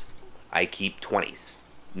 bills. I keep 20s.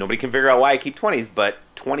 Nobody can figure out why I keep 20s, but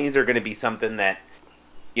 20s are going to be something that,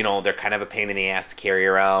 they're kind of a pain in the ass to carry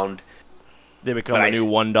around. They become a new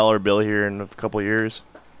 $1 bill here in a couple of years.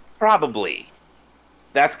 Probably.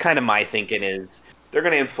 That's kind of my thinking is they're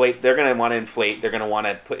going to inflate. They're going to want to inflate. They're going to want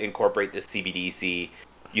to incorporate the CBDC.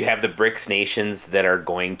 You have the BRICS nations that are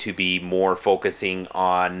going to be more focusing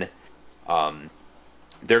on.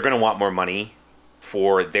 They're going to want more money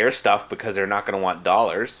for their stuff because they're not going to want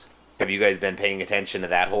dollars. Have you guys been paying attention to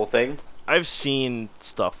that whole thing? I've seen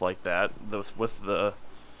stuff like that with the.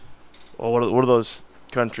 Well, what are those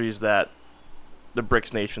countries that the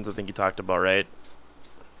BRICS nations? I think you talked about, right?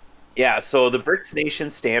 Yeah. So the BRICS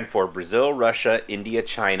nations stand for Brazil, Russia, India,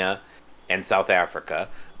 China, and South Africa.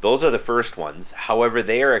 Those are the first ones. However,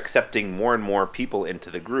 they are accepting more and more people into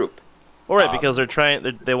the group. All right, because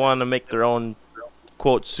they want to make their own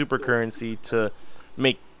quote super currency to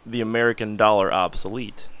make the American dollar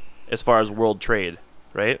obsolete as far as world trade,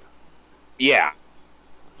 right? Yeah.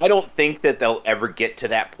 I don't think that they'll ever get to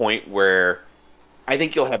that point where I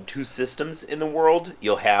think you'll have two systems in the world.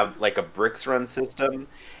 You'll have like a BRICS run system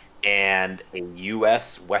and a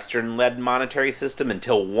US Western led monetary system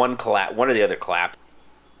until one or the other collapse.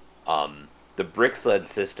 The BRICS led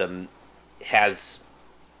system has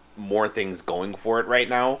more things going for it right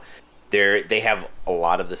now. They have a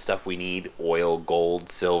lot of the stuff we need: oil, gold,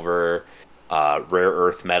 silver, rare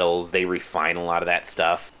earth metals. They refine a lot of that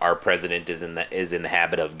stuff. Our president is in the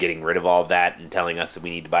habit of getting rid of all of that and telling us that we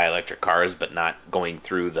need to buy electric cars, but not going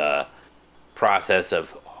through the process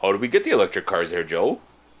of how do we get the electric cars there, Joe?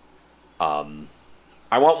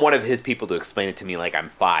 I want one of his people to explain it to me like I'm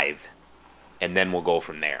 5, and then we'll go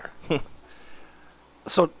from there.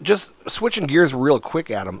 So just switching gears real quick,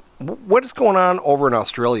 Adam, what is going on over in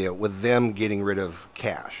Australia with them getting rid of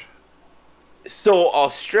cash? So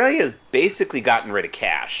Australia's basically gotten rid of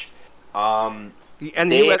cash. And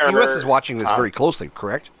the U.S. is watching this very closely,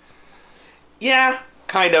 correct? Yeah,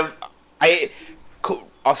 kind of.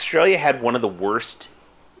 Australia had one of the worst,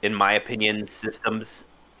 in my opinion, systems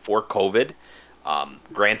for COVID.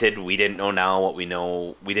 Granted, we didn't know now what we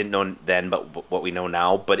know. We didn't know then, but what we know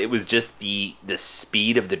now. But it was just the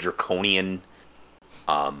speed of the draconian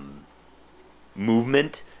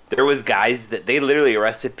movement. There was guys that they literally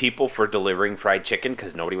arrested people for delivering fried chicken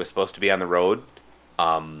because nobody was supposed to be on the road,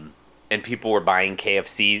 and people were buying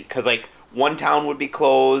KFC because like one town would be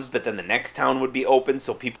closed, but then the next town would be open,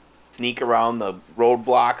 so people sneak around the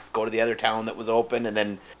roadblocks, go to the other town that was open, and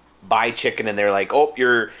then buy chicken, and they're like, oh,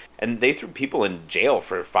 and they threw people in jail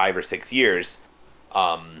for 5 or 6 years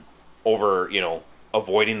over,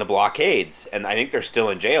 avoiding the blockades. And I think they're still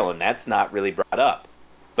in jail, and that's not really brought up.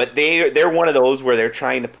 But they're one of those where they're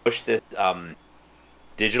trying to push this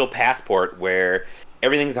digital passport where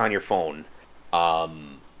everything's on your phone.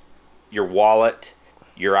 Your wallet,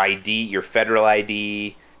 your ID, your federal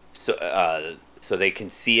ID, so they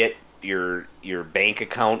can see it. Your bank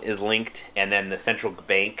account is linked, and then the central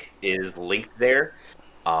bank is linked there.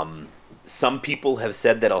 Some people have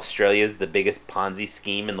said that Australia is the biggest Ponzi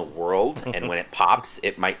scheme in the world, and when it pops,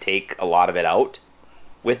 it might take a lot of it out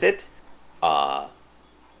with it.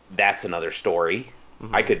 That's another story.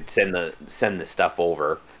 Mm-hmm. I could send the stuff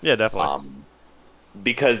over. Yeah, definitely.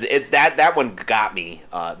 Because that one got me.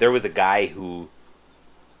 There was a guy who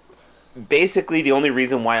basically the only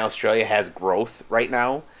reason why Australia has growth right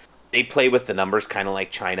now. They play with the numbers kind of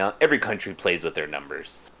like China. Every country plays with their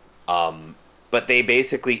numbers. But they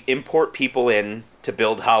basically import people in to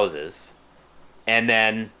build houses. And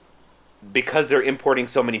then because they're importing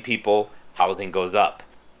so many people, housing goes up.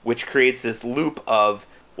 Which creates this loop of,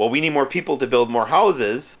 well, we need more people to build more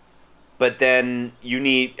houses. But then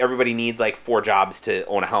everybody needs like 4 jobs to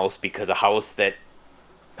own a house because a house that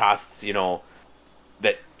costs,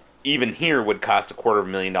 that even here would cost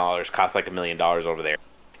 $250,000, costs like $1 million over there.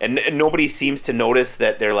 And nobody seems to notice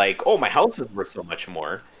that they're like, oh, my house is worth so much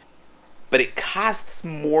more. But it costs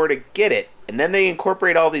more to get it. And then they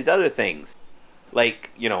incorporate all these other things. Like,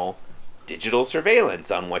 digital surveillance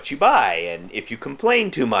on what you buy, and if you complain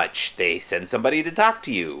too much, they send somebody to talk to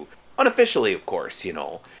you. Unofficially, of course,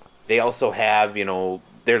 They also have,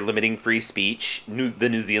 they're limiting free speech. The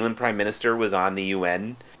New Zealand Prime Minister was on the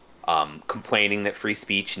UN complaining that free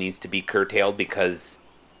speech needs to be curtailed because,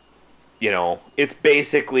 it's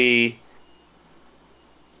basically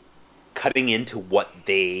cutting into what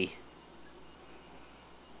they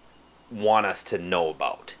want us to know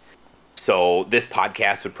about. So this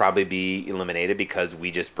podcast would probably be eliminated because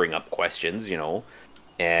we just bring up questions,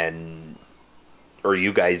 or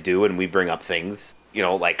you guys do, and we bring up things,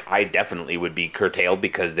 like I definitely would be curtailed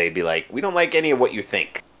because they'd be like, we don't like any of what you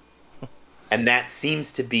think. And that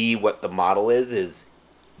seems to be what the model is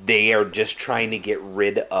they are just trying to get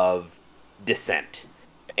rid of dissent.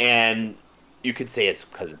 And you could say it's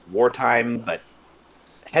because it's wartime, but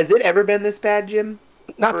has it ever been this bad, Jim?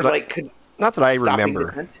 Not that I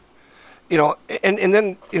remember. Dissent? And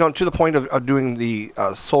then, to the point of doing the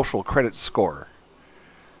social credit score,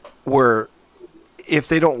 where if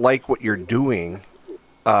they don't like what you're doing,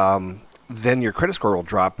 then your credit score will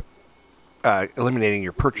drop, eliminating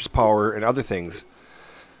your purchase power and other things.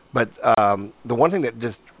 But the one thing that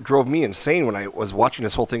just drove me insane when I was watching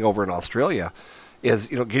this whole thing over in Australia is,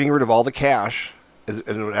 getting rid of all the cash.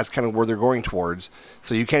 And that's kind of where they're going towards.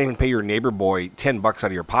 So you can't even pay your neighbor boy $10 out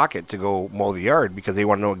of your pocket to go mow the yard because they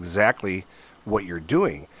want to know exactly what you're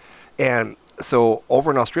doing. And so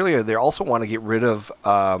over in Australia, they also want to get rid of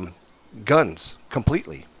guns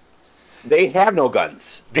completely. They have no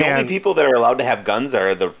guns. The only people that are allowed to have guns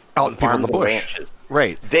are the people in the bush. Ranches.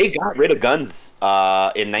 Right. They got rid of guns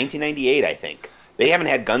in 1998, I think. They haven't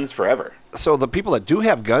had guns forever. So the people that do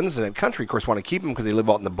have guns in that country, of course, want to keep them because they live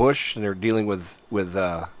out in the bush and they're dealing with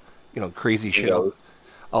crazy shit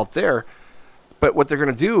out there. But what they're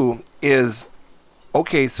going to do is,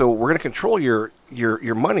 okay, so we're going to control your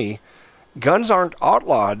money. Guns aren't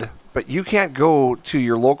outlawed, but you can't go to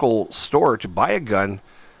your local store to buy a gun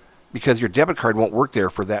because your debit card won't work there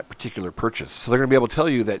for that particular purchase. So they're going to be able to tell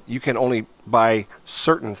you that you can only buy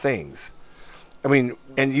certain things. I mean,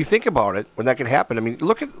 and you think about it, when that can happen. I mean,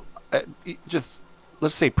 look at just,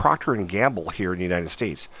 let's say, Procter & Gamble here in the United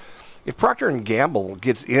States. If Procter & Gamble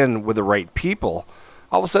gets in with the right people,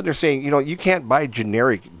 all of a sudden they're saying, you can't buy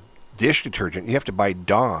generic dish detergent. You have to buy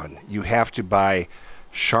Dawn. You have to buy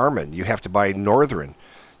Charmin. You have to buy Northern.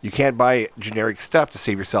 You can't buy generic stuff to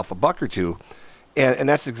save yourself a buck or two. And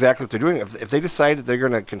that's exactly what they're doing. If they decide that they're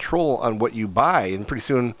going to control on what you buy, and pretty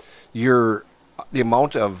soon the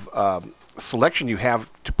amount of selection you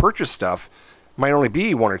have to purchase stuff might only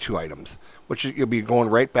be one or two items, which you'll be going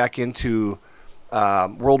right back into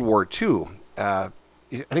World War II. I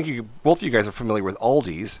think both of you guys are familiar with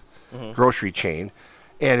Aldi's grocery chain.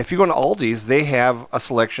 And if you go to Aldi's, they have a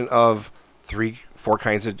selection of 3-4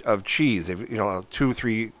 kinds of cheese,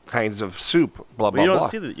 2-3 kinds of soup, blah, blah, blah.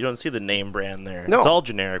 You don't see the name brand there. No. It's all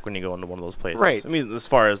generic when you go into one of those places. Right. I mean, as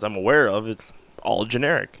far as I'm aware of, it's all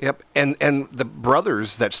generic. Yep. And the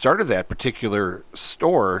brothers that started that particular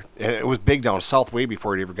store, and it was big down south way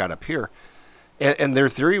before it ever got up here, and their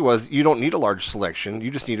theory was you don't need a large selection,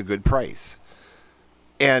 you just need a good price.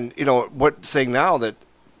 And, what's saying now that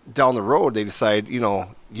down the road they decide, you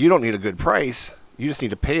don't need a good price, you just need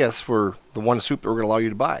to pay us for the one soup that we're going to allow you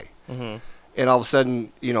to buy. Mm-hmm. And all of a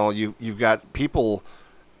sudden, you've got people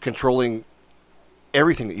controlling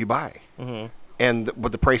everything that you buy and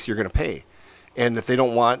what the price you're going to pay. And if they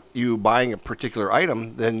don't want you buying a particular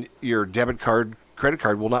item, then your debit card, credit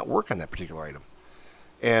card will not work on that particular item.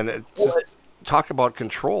 And just talk about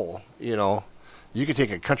control, you can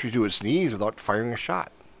take a country to its knees without firing a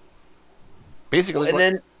shot. Basically,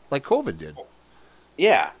 like COVID did.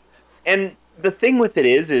 Yeah. And the thing with it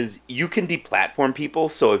is you can deplatform people.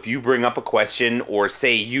 So if you bring up a question or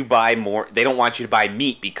say you buy more, they don't want you to buy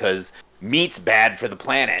meat because meat's bad for the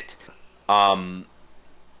planet.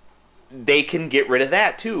 They can get rid of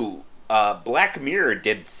that too. Black Mirror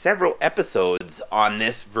did several episodes on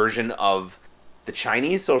this version of the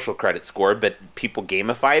Chinese social credit score, but people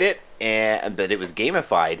gamified it, but it was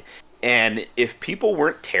gamified. And if people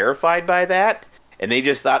weren't terrified by that, and they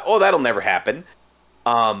just thought, oh, that'll never happen,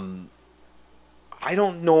 I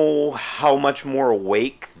don't know how much more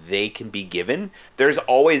awake they can be given. There's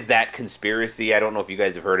always that conspiracy, I don't know if you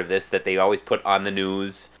guys have heard of this, that they always put on the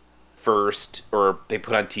news first, or they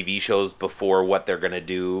put on TV shows before what they're gonna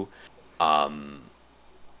do.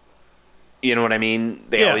 You know what I mean?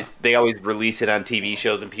 They always release it on TV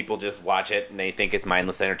shows, and people just watch it and they think it's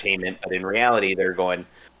mindless entertainment. But in reality, they're going,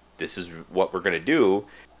 "This is what we're gonna do."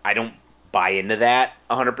 I don't buy into that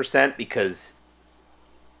 100% because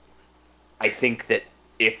I think that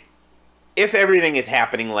if if everything is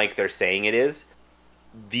happening like they're saying it is,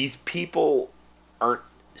 these people aren't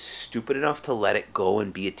stupid enough to let it go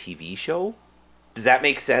and be a TV show. Does that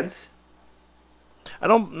make sense? I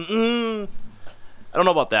don't know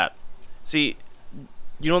about that. See,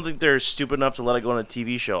 you don't think they're stupid enough to let it go on a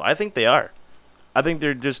TV show? I think they are. I think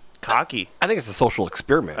they're just cocky. I think it's a social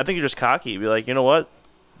experiment. I think you're just cocky. Be like, you know what?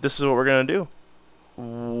 This is what we're gonna do.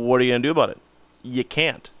 What are you gonna do about it? You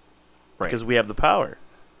can't, Right. because we have the power.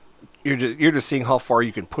 You're just seeing how far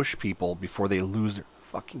you can push people before they lose their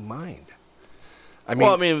fucking mind. I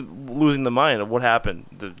mean, losing the mind of what happened,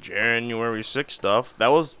 the January 6th stuff, that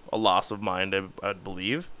was a loss of mind, I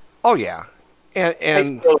believe. Oh yeah, I and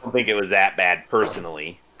still don't think it was that bad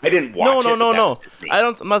personally. I didn't watch it. No. but that was just me.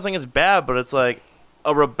 I'm not saying it's bad, but it's like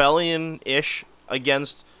a rebellion-ish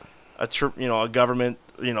against a government.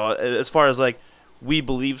 As far as like we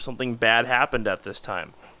believe something bad happened at this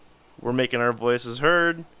time, we're making our voices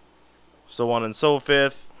heard, so on and so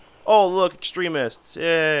forth. Oh, look, extremists!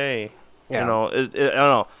 Yay! Yeah. I don't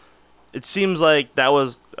know. It seems like that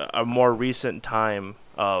was a more recent time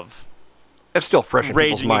of it's still fresh in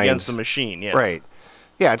people's raging minds. against the machine. Yeah, Right.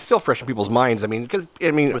 Yeah, it's still fresh in people's minds. I mean,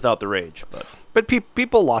 without the rage, but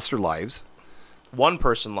people lost their lives, one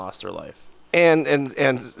person lost their life.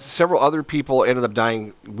 and several other people ended up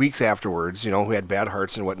dying weeks afterwards. Who had bad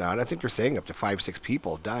hearts and whatnot. I think they're saying up to 5-6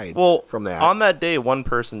 people died. From that. On that day, one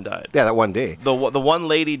person died. Yeah, that one day. The one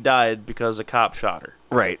lady died because a cop shot her.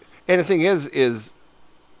 Right. And the thing is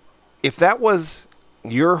if that was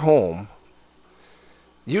your home,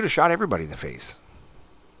 you'd have shot everybody in the face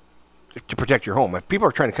to protect your home. If people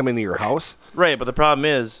are trying to come into your house. Right, but the problem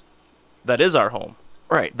is that is our home.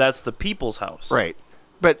 Right. That's the people's house. Right.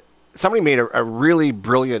 But somebody made a really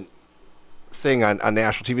brilliant thing on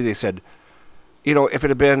national TV. They said, if it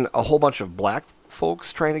had been a whole bunch of black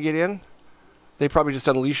folks trying to get in, they probably just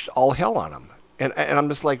unleashed all hell on them. And I'm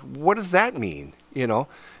just like, what does that mean? And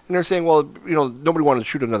they're saying, well, nobody wanted to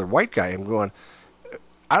shoot another white guy. I'm going,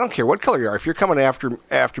 I don't care what color you are. If you're coming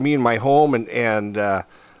after me in my home, and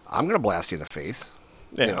I'm going to blast you in the face.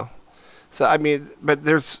 Yeah. So I mean, but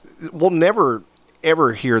we'll never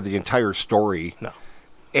ever hear the entire story. No.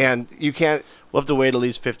 And you can't. We'll have to wait at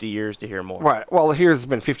least 50 years to hear more. Right. Well, it's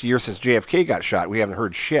been 50 years since JFK got shot. We haven't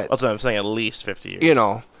heard shit. That's what I'm saying. At least 50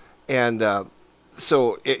 years. And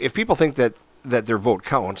so if people think that their vote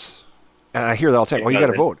counts, and I hear that all the time, you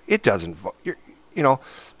got to vote. It doesn't vote.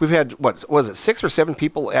 We've had, what was it, 6 or 7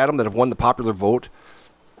 people, Adam, that have won the popular vote,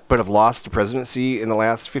 but have lost the presidency in the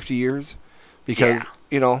last 50 years because,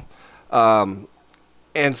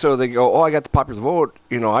 and so they go, oh, I got the popular vote,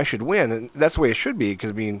 I should win. And that's the way it should be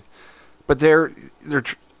because, but they're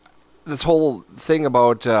this whole thing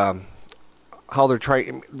about how they're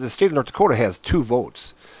trying, the state of North Dakota has 2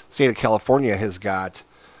 votes. The state of California has got,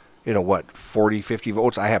 40, 50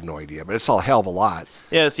 votes? I have no idea, but it's a hell of a lot.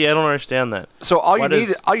 Yeah, see, I don't understand that. So all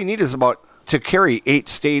you need is about to carry 8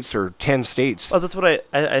 states or 10 states. Well, that's what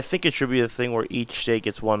I think it should be a thing where each state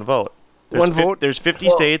gets one vote. Vote? There's 50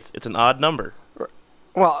 states. It's an odd number.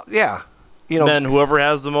 Well, yeah. Then whoever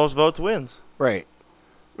has the most votes wins. Right.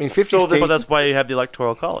 50 states. But that's why you have the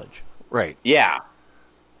Electoral College. Right. Yeah.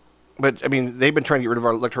 But, they've been trying to get rid of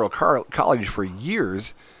our Electoral College for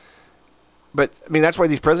years. But, that's why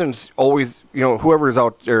these presidents always, whoever's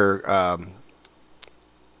out there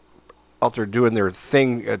doing their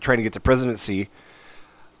thing, trying to get the presidency,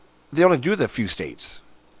 they only do the few states.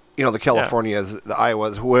 The Californias, the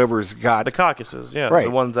Iowas, whoever's got... The caucuses, yeah. Right.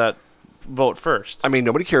 The ones that vote first.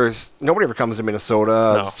 Nobody cares. Nobody ever comes to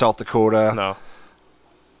Minnesota, South Dakota,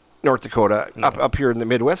 North Dakota, up here in the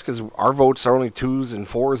Midwest, because our votes are only 2s and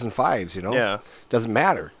 4s and 5s, Yeah. Doesn't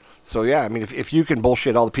matter. So, yeah, if you can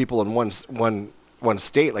bullshit all the people in one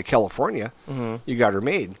state like California, you got her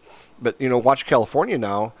made. But, watch California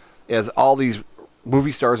now as all these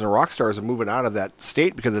movie stars and rock stars are moving out of that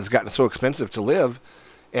state because it's gotten so expensive to live,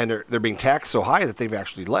 and they're being taxed so high that they've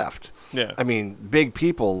actually left. Yeah. Big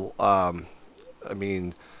people, a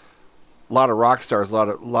lot of rock stars, a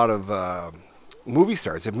lot of movie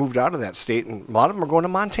stars have moved out of that state, and a lot of them are going to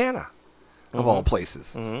Montana, of all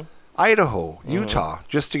places. Mm-hmm. Idaho, Utah,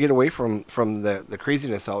 just to get away from the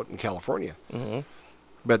craziness out in California. Mm-hmm.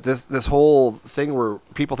 But this whole thing where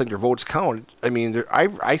people think their votes count,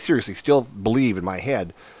 I seriously still believe in my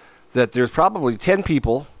head that there's probably 10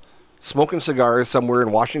 people smoking cigars somewhere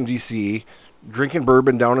in Washington, D.C., drinking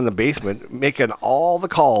bourbon down in the basement, making all the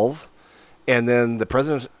calls, and then the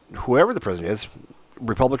president, whoever the president is,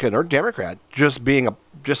 Republican or Democrat, just being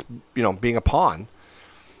a pawn.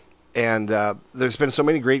 And there's been so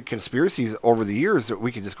many great conspiracies over the years that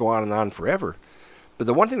we could just go on and on forever. But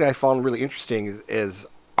the one thing that I found really interesting is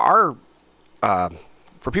our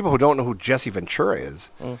for people who don't know who Jesse Ventura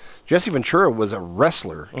is, Jesse Ventura was a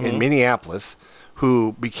wrestler in Minneapolis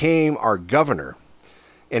who became our governor.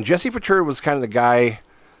 And Jesse Ventura was kind of the guy,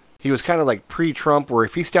 he was kind of like pre-Trump, where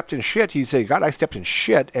if he stepped in shit, he'd say, God, I stepped in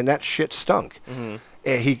shit, and that shit stunk. And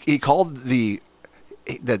he called the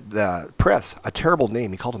press a terrible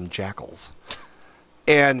name. He called them jackals.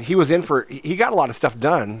 And he got a lot of stuff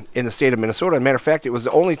done in the state of Minnesota. As a matter of fact, it was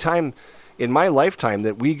the only time in my lifetime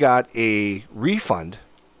that we got a refund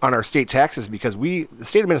on our state taxes because the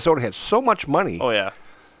state of Minnesota had so much money. Oh, yeah.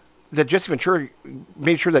 That Jesse Ventura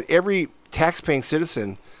made sure that every tax-paying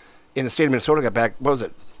citizen in the state of Minnesota got back, what was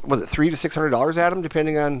it $300 to $600, Adam,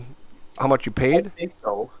 depending on how much you paid? I think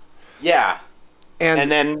so. Yeah. And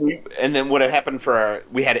then what had happened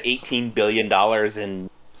we had $18 billion in,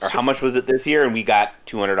 or how much was it this year? And we got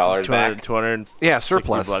 $200 back. 200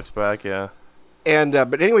 surplus. $60 back, yeah. And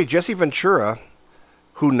but anyway, Jesse Ventura,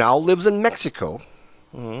 who now lives in Mexico,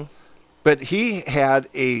 but he had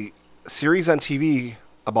a series on TV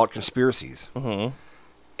about conspiracies. And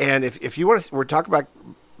if you want to, we're talking about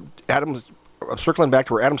Adam's, I'm circling back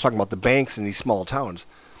to where Adam's talking about the banks in these small towns.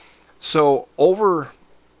 So over,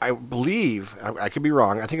 I believe, I could be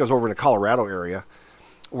wrong, I think it was over in the Colorado area,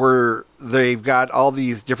 where they've got all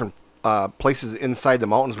these different places inside the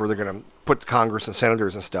mountains where they're going to put Congress and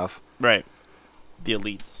senators and stuff. Right. The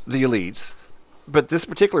elites. The elites. But this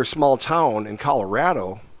particular small town in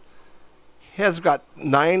Colorado has got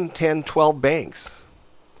 9, 10, 12 banks.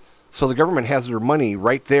 So the government has their money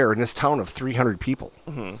right there in this town of 300 people.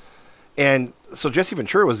 And so Jesse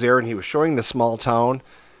Ventura was there, and he was showing the small town.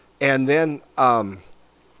 And then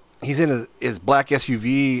he's in his black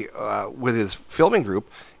SUV with his filming group,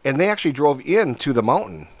 and they actually drove into the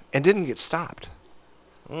mountain and didn't get stopped.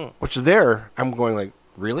 Which there, I'm going like,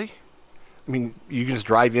 really? I mean, you can just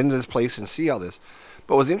drive into this place and see all this.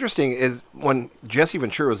 But what's interesting is when Jesse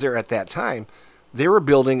Ventura was there at that time, they were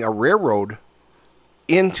building a railroad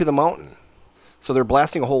into the mountain. So they're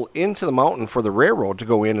blasting a hole into the mountain for the railroad to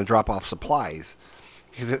go in and drop off supplies.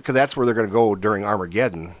 Because that's where they're going to go during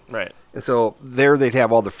Armageddon. Right. And so there they'd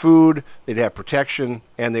have all the food, they'd have protection,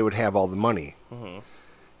 and they would have all the money.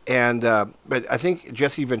 And but I think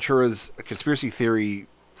Jesse Ventura's conspiracy theory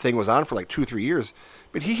thing was on for like 2-3 years.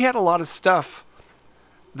 But he had a lot of stuff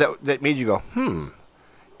that made you go,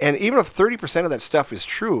 And even if 30% of that stuff is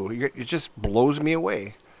true, it just blows me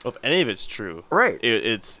away. Well, if any of it's true, right?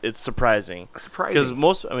 It's surprising. Because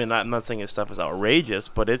I'm not saying his stuff is outrageous,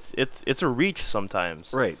 but it's a reach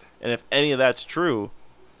sometimes. Right. And if any of that's true,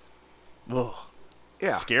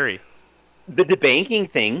 yeah, scary. The debanking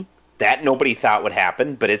thing that nobody thought would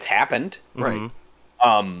happen, but it's happened. Right.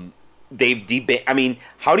 They've I mean,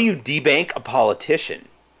 how do you debank a politician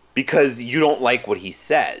because you don't like what he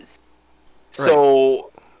says? Right.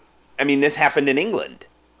 So, I mean, this happened in England.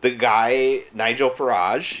 The guy, Nigel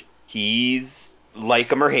Farage, he's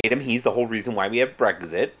like him or hate him. He's the whole reason why we have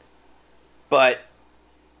Brexit. But,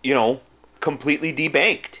 completely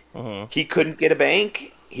debanked. He couldn't get a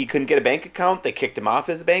bank. He couldn't get a bank account. They kicked him off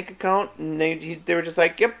his bank account. And they were just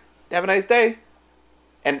like, yep, have a nice day.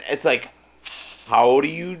 And it's like, how do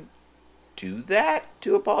you do that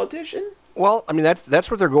to a politician? Well, I mean, that's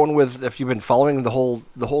what they're going with. If you've been following the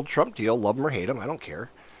whole Trump deal, love him or hate him, I don't care.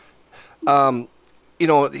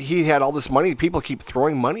 He had all this money. People keep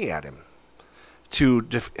throwing money at him to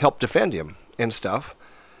help defend him and stuff.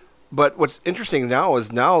 But what's interesting now is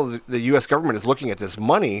the U.S. government is looking at this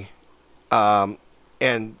money, and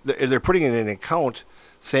they're putting it in an account,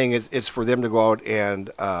 saying it's for them to go out and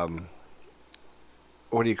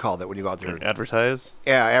what do you call that when you go out there? Advertise?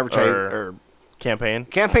 Yeah, advertise or campaign.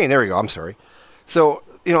 Campaign. There we go. I'm sorry. So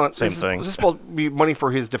same thing. This is supposed to be money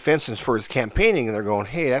for his defense and for his campaigning, and they're going,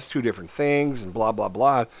 hey, that's two different things, and blah blah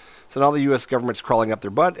blah. So now the U.S. government's crawling up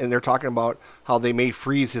their butt, and they're talking about how they may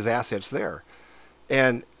freeze his assets there.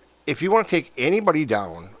 And if you want to take anybody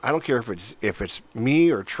down, I don't care if it's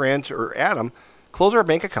me or Trent or Adam, close our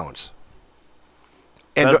bank accounts.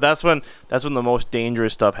 And that's when the most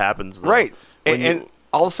dangerous stuff happens. Though. Right. And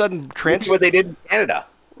all of a sudden, Trent. That's what they did in Canada.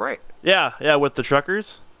 Right. Yeah, with the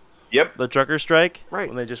truckers. Yep. The trucker strike. Right.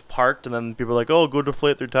 When they just parked, and then people are like, oh, go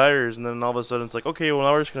deflate their tires. And then all of a sudden it's like, okay, well,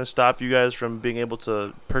 now we're just going to stop you guys from being able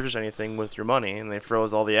to purchase anything with your money. And they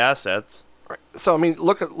froze all the assets. Right. So, I mean,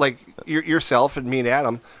 look at like yourself and me and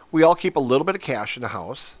Adam. We all keep a little bit of cash in the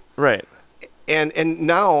house. Right. And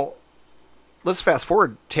now, let's fast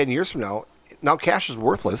forward 10 years from now. Now cash is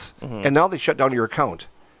worthless. And now they shut down your account.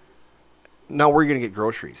 Now where are you going to get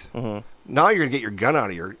groceries? Now you're going to get your gun out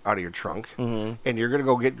of your trunk, and you're going to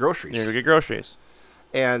go get groceries. You're going to get groceries.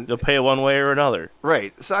 And you'll pay one way or another.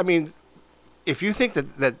 Right. So, I mean, if you think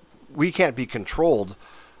that we can't be controlled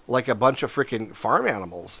like a bunch of freaking farm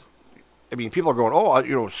animals. I mean, people are going,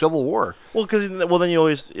 oh, Civil War. Well, then you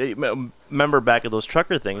always remember back at those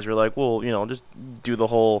trucker things. You're like, well, just do the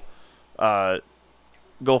whole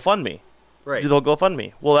GoFundMe. Right. Do the whole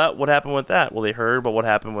GoFundMe. Well, what happened with that? Well, they heard about what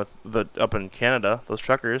happened with up in Canada, those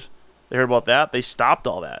truckers. They heard about that. They stopped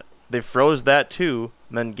all that. They froze that too,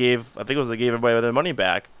 and then gave everybody their money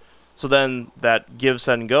back. So then that Give,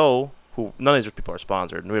 Send, Go, who none of these people are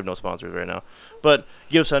sponsored, and we have no sponsors right now, but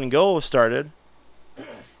Give, Send, Go started.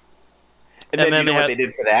 And then you know what they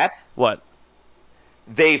did for that? What?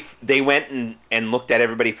 They went and looked at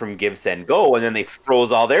everybody from Give, Send, Go, and then they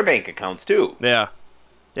froze all their bank accounts too. Yeah.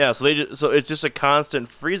 So it's just a constant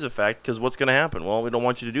freeze effect, because what's going to happen? Well, we don't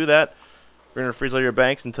want you to do that. We're going to freeze all your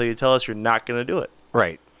banks until you tell us you're not going to do it.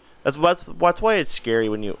 Right. That's why it's scary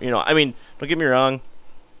when I mean, don't get me wrong.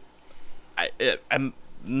 I'm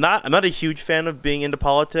not a huge fan of being into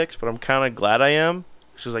politics, but I'm kind of glad I am,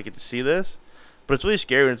 because I get to see this. But it's really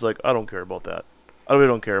scary when it's like, I don't care about that. I really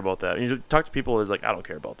don't care about that. And you talk to people, it's like, I don't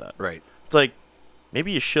care about that. Right. It's like,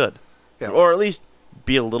 maybe you should. Yeah. Or at least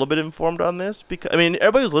be a little bit informed on this. Because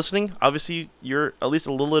everybody who's listening, obviously, you're at least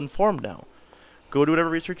a little informed now. Go do whatever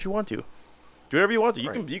research you want to. Do whatever you want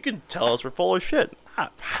to. You can tell us we're full of shit. I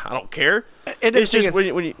don't care. And it's just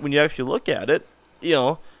when you actually look at it,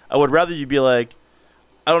 I would rather you be like,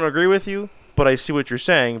 I don't agree with you, but I see what you're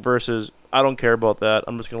saying, versus I don't care about that.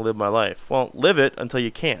 I'm just going to live my life. Well, live it until you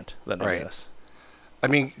can't, then I guess. I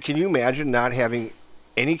mean, can you imagine not having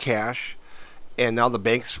any cash, and now the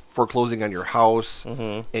bank's foreclosing on your house,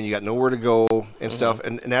 and you got nowhere to go and stuff,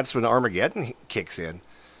 and that's when Armageddon kicks in.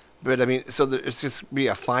 But, I mean, so it's just be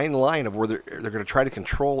a fine line of where they're going to try to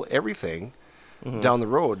control everything down the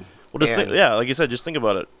road. Well, like you said, just think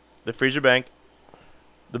about it. They freeze your bank.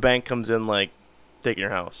 The bank comes in, like, taking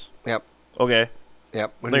your house. Yep. Okay.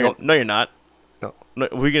 Yep. No, you're not. No.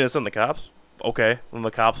 We're going to send the cops. Okay. Then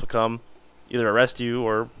the cops will come, either arrest you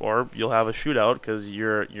or you'll have a shootout because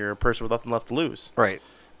you're a person with nothing left to lose. Right.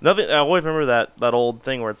 I always remember that old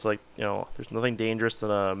thing where it's like, there's nothing dangerous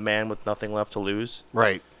than a man with nothing left to lose.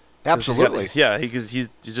 Right. Absolutely. Because he's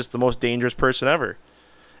just the most dangerous person ever.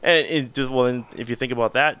 And if you think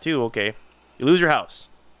about that too, okay, you lose your house.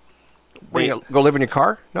 What, you go live in your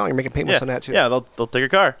car? No, you're making payments on that too. Yeah, they'll take your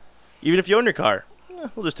car. Even if you own your car,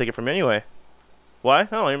 we'll just take it from you anyway. Why? I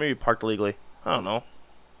don't know, you maybe parked illegally. I don't know.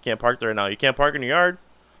 Can't park there now. You can't park in your yard.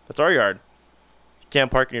 That's our yard. You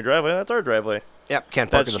can't park in your driveway. That's our driveway. Yep,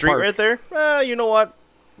 can't park in the street park. right there? You know what?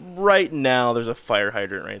 Right now, there's a fire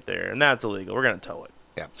hydrant right there, and that's illegal. We're going to tow it.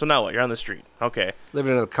 Yeah. So now what? You're on the street. Okay.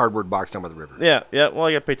 Living in a cardboard box down by the river. Yeah. Well,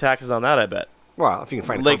 you got to pay taxes on that, I bet. Well, if you can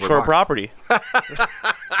find a lakeshore property.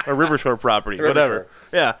 Or rivershore property, whatever.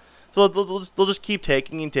 Yeah. So they'll just keep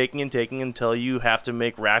taking until you have to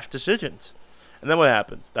make rash decisions. And then what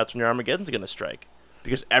happens? That's when your Armageddon's going to strike.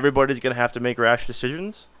 Because everybody's going to have to make rash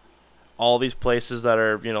decisions. All these places that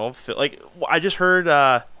are, like, I just heard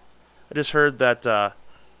that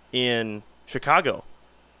in Chicago,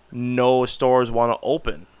 no stores want to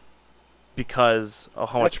open because of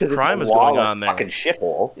how much crime is going on there. Fucking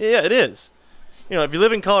shithole. Yeah, it is. If you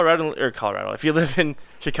live in Colorado, if you live in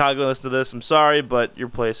Chicago and listen to this, I'm sorry, but your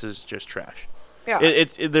place is just trash. Yeah.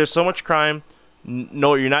 There's so much crime.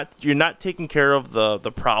 No, you're not taking care of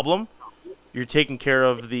the problem. You're taking care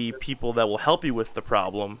of the people that will help you with the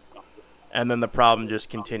problem, and then the problem just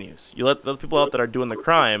continues. You let the people out that are doing the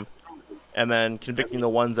crime, and then convicting the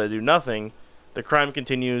ones that do nothing. The crime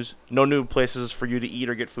continues. No new places for you to eat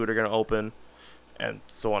or get food are going to open, and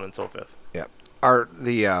so on and so forth.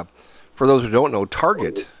 Yeah. For those who don't know,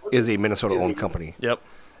 Target is a Minnesota-owned company. Yep.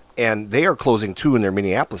 And they are closing 2 in their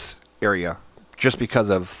Minneapolis area just because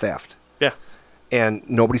of theft. Yeah. And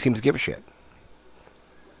nobody seems to give a shit.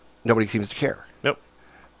 Nobody seems to care. Yep.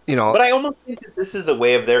 But I almost think that this is a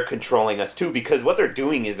way of their controlling us too, because what they're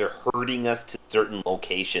doing is they're herding us to certain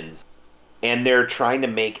locations, and they're trying to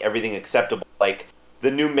make everything acceptable. Like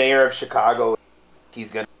the new mayor of Chicago,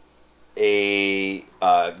 he's going to a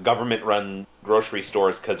government-run grocery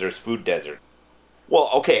stores because there's food desert.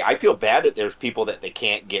 Well, okay, I feel bad that there's people that they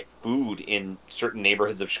can't get food in certain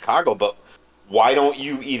neighborhoods of Chicago, but why don't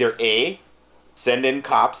you either A, send in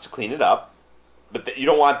cops to clean it up, but you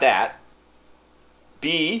don't want that.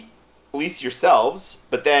 B, police yourselves,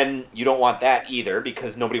 but then you don't want that either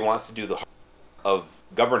because nobody wants to do the of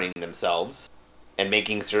governing themselves and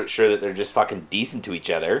making sure that they're just fucking decent to each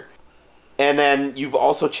other. And then you've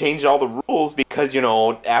also changed all the rules because,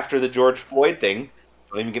 after the George Floyd thing,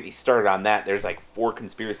 don't even get me started on that. There's like 4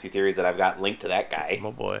 conspiracy theories that I've got linked to that guy.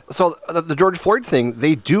 Oh, boy. So the George Floyd thing,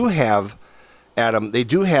 they do have, Adam, the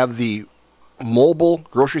mobile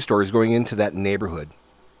grocery stores going into that neighborhood.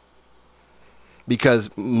 Because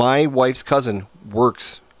my wife's cousin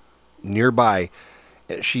works nearby.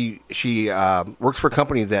 She works for a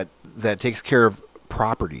company that takes care of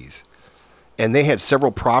properties. And they had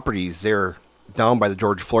several properties there down by the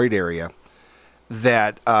George Floyd area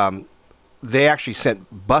that they actually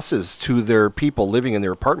sent buses to their people living in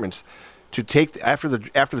their apartments to take after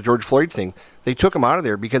the George Floyd thing. They took them out of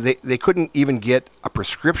there because they couldn't even get a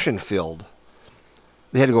prescription filled.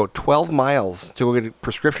 They had to go 12 miles to go get a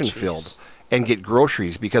prescription filled and get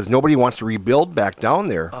groceries because nobody wants to rebuild back down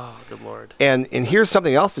there. Oh, good Lord. And here's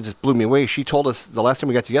something else that just blew me away. She told us the last time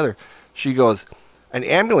we got together, she goes, an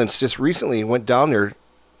ambulance just recently went down there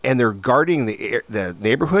and they're guarding the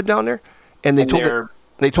neighborhood down there. And they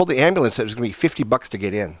told the ambulance that it was going to be $50 to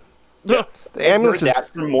get in. The ambulance is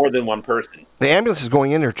for more than one person. The ambulance is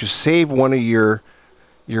going in there to save one of your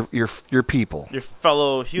people, your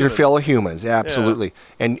fellow humans. Your fellow humans, absolutely.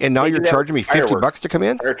 Yeah. And now you're charging me $50 to come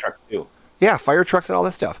in? Fire truck too. Yeah, fire trucks and all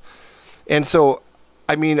that stuff. And so,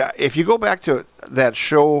 I mean, if you go back to that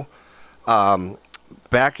show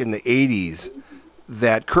back in the 80s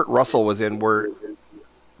that Kurt Russell was in, where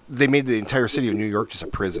they made the entire city of New York just a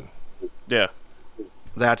prison. Yeah.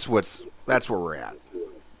 That's where we're at.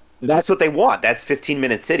 That's what they want. That's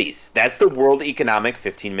 15-minute cities. That's the World Economic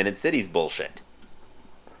 15-minute cities bullshit.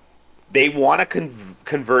 They want to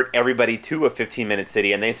convert everybody to a 15-minute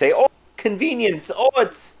city, and they say, "Oh, convenience.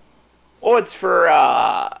 It's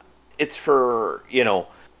for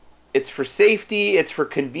safety. It's for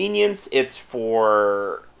convenience. It's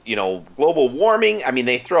for global warming." I mean,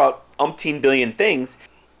 they throw out umpteen billion things,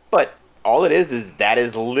 but all it is that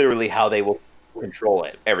is literally how they will control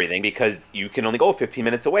everything, because you can only go 15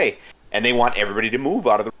 minutes away, and they want everybody to move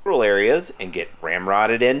out of the rural areas and get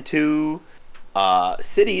ramrodded into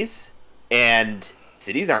cities, and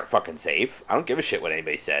cities aren't fucking safe. I don't give a shit what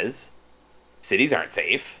anybody says. Cities aren't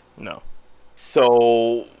safe. No.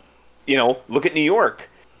 So, look at New York.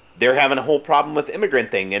 They're having a whole problem with the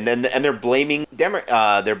immigrant thing, and they're blaming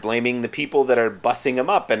the people that are busing them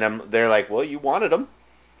up, and they're like, well, you wanted them.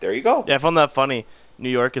 There you go. Yeah, I found that funny. New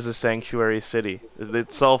York is a sanctuary city.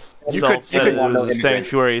 It's You could it was a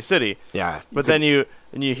sanctuary city. Yeah. But then you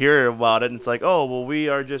hear about it, and it's like, oh, well, we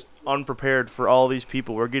are just unprepared for all these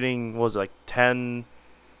people. We're getting, what was it, like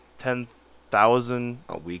 10,000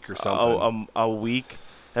 a week or something. A week.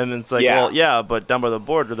 And then it's like, well, yeah, but down by the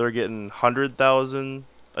border, they're getting 100,000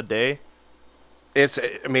 a day. It's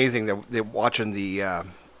amazing that they're watching the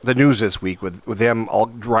news this week with them all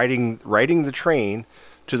riding the train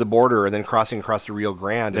to the border and then crossing across the Rio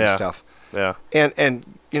Grande and stuff. Yeah. And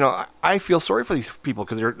I feel sorry for these people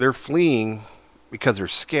because they're fleeing because they're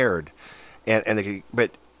scared.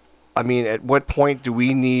 But I mean, at what point do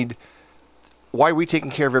we need? Why are we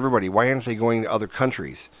taking care of everybody? Why aren't they going to other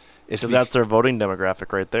countries? Because that's their voting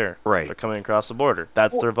demographic right there. Right. They're coming across the border.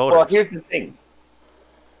 That's their voters. Well, here's the thing.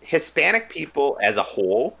 Hispanic people as a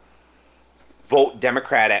whole vote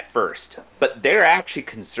Democrat at first, but they're actually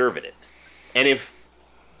conservatives. And if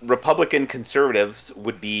Republican conservatives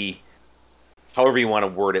would be, however you want to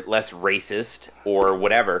word it, less racist or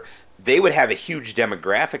whatever, they would have a huge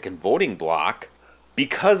demographic and voting block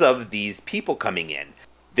because of these people coming in.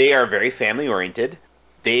 They are very family oriented.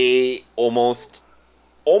 They almost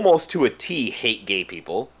to a T hate gay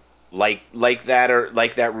people, like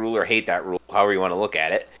that rule or hate that rule, however you want to look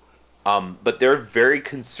at it. But they're very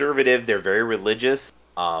conservative. They're very religious.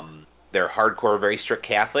 They're hardcore, very strict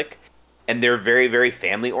Catholic, and they're very, very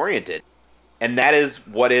family oriented. And that is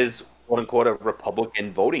what is quote unquote a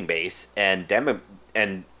Republican voting base and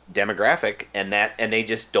demographic, and they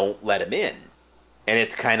just don't let them in. And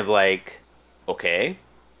it's kind of like, okay,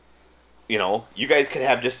 you guys could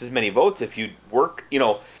have just as many votes if you work,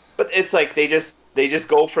 but it's like they just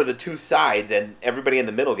go for the two sides, and everybody in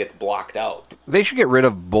the middle gets blocked out. They should get rid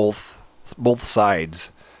of both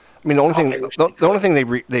sides. I mean, the only thing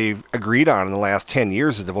they've agreed on in the last 10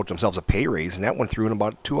 years is to vote themselves a pay raise, and that went through in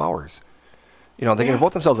about 2 hours. They can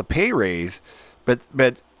vote themselves a pay raise, but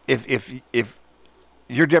if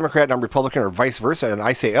you're Democrat and I'm Republican, or vice versa, and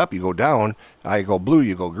I say up, you go down, I go blue,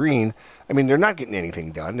 you go green. I mean, they're not getting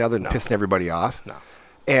anything done other than pissing everybody off. No.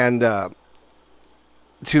 And I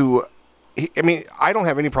don't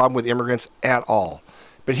have any problem with immigrants at all.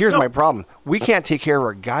 But here's my problem. We can't take care of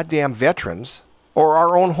our goddamn veterans or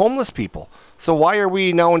our own homeless people. So why are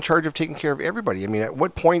we now in charge of taking care of everybody? I mean, at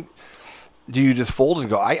what point do you just fold and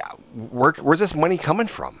go, where's this money coming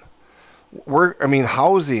from?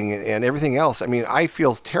 Housing and everything else. I mean, I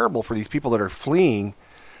feel terrible for these people that are fleeing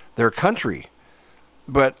their country.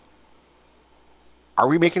 But are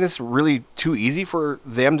we making this really too easy for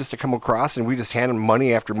them just to come across and we just hand them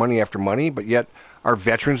money after money after money? But yet our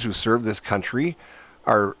veterans who serve this country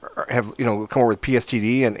have come over with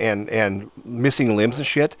PSTD and missing limbs and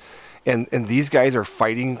shit. And these guys are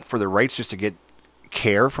fighting for their rights just to get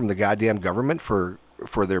care from the goddamn government for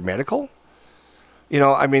their medical.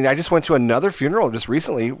 I just went to another funeral just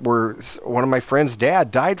recently where one of my friend's dad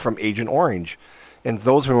died from Agent Orange. And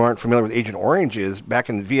those who aren't familiar with Agent Orange is back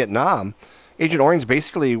in Vietnam, Agent Orange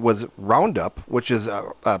basically was Roundup, which is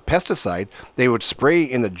a pesticide. They would spray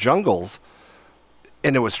in the jungles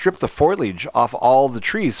and it would strip the foliage off all the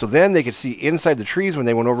trees. So then they could see inside the trees when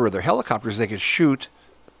they went over with their helicopters, they could shoot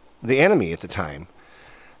the enemy at the time.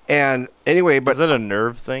 And anyway, but... Is that a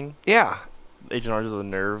nerve thing? Yeah. Agent Orange is a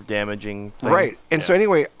nerve damaging thing. Right. And so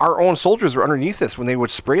anyway, our own soldiers were underneath this. When they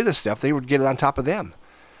would spray this stuff, they would get it on top of them.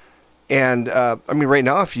 And, right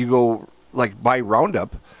now, if you go, buy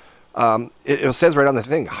Roundup, it says right on the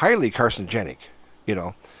thing, highly carcinogenic,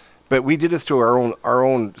 But we did this to our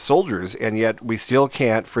own soldiers, and yet we still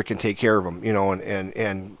can't freaking take care of them,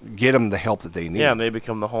 and get them the help that they need. Yeah, and they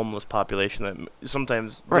become the homeless population that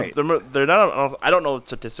sometimes... Right. They're not... I don't know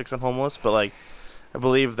statistics on homeless, but, I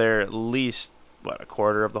believe they're at least, a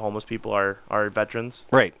quarter of the homeless people are veterans.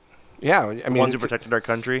 Right. Yeah, the ones who protected our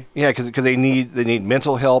country. Yeah, because they need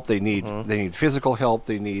mental help, they need physical help,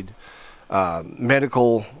 they need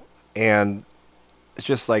medical, and it's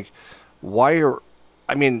just the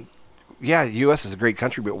U.S. is a great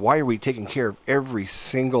country, but why are we taking care of every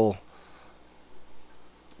single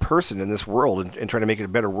person in this world and trying to make it a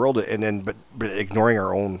better world, and then but ignoring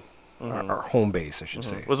our own our home base, I should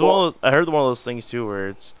say. I heard one of those things too, where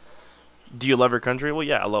it's, do you love your country? Well,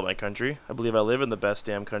 yeah, I love my country. I believe I live in the best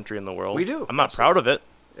damn country in the world. We do. I'm not proud of it.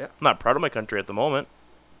 Yeah. I'm not proud of my country at the moment,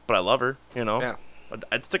 but I love her. Yeah.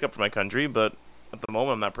 I'd stick up for my country, but at the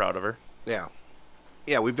moment, I'm not proud of her. Yeah.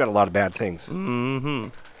 Yeah, we've done a lot of bad things. Mm-hmm.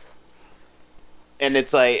 And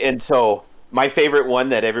it's and so my favorite one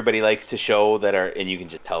that everybody likes to show and you can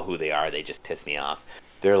just tell who they are, they just piss me off.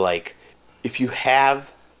 They're like, if you have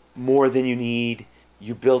more than you need,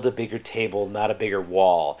 you build a bigger table, not a bigger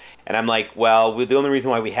wall. And I'm like, well, the only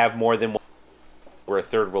reason why we have more than one, we're a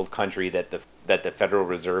third world country that the Federal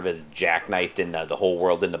Reserve has jackknifed in the whole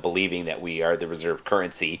world into believing that we are the reserve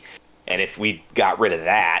currency. And if we got rid of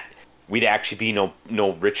that, we'd actually be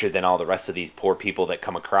no richer than all the rest of these poor people that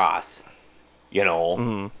come across,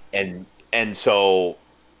 Mm-hmm. And so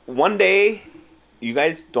one day, you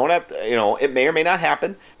guys don't have to, it may or may not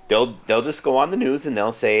happen. They'll just go on the news and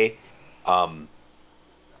they'll say, look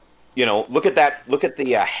at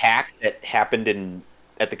the hack that happened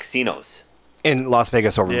at the casinos in Las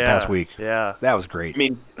Vegas over the past week. Yeah, that was great. I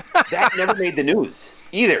mean, that never made the news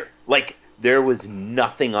either. There was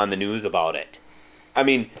nothing on the news about it. I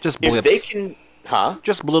mean, just blips. If they can,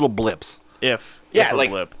 just little blips. If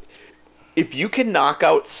blip. If you can knock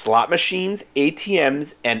out slot machines,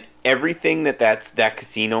 ATMs, and everything that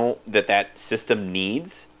casino that system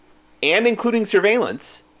needs, and including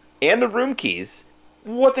surveillance and the room keys,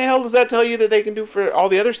 what the hell does that tell you that they can do for all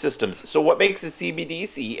the other systems? So what makes a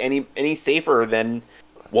CBDC any safer than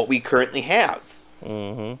what we currently have?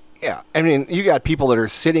 Mm-hmm. Yeah, I mean, you got people that are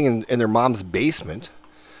sitting in their mom's basement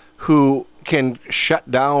who can shut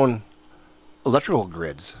down electrical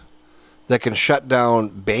grids, that can shut down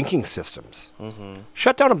banking systems. Mm-hmm.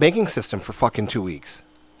 Shut down a banking system for fucking 2 weeks.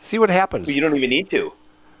 See what happens. But you don't even need to.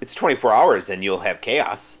 It's 24 hours and you'll have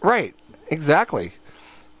chaos. Right, exactly.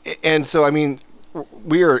 And so, I mean,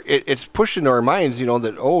 it's pushed into our minds,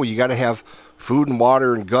 that, you got to have food and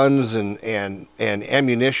water and guns and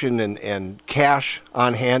ammunition and cash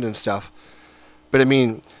on hand and stuff. But I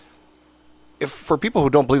mean, if for people who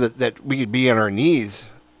don't believe that we could be on our knees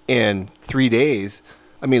in 3 days,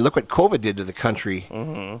 I mean, look what COVID did to the country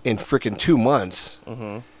in frickin' 2 months.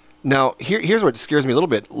 Mm-hmm. Now, here's what scares me a little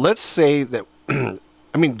bit. Let's say that,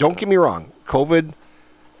 I mean, don't get me wrong. COVID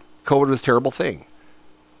was a terrible thing.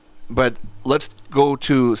 But let's go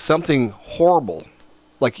to something horrible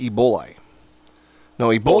like Ebola. No,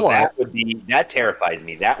 Ebola. That terrifies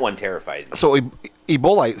me. That one terrifies me. So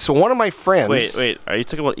Ebola. So one of my friends. Wait. Are you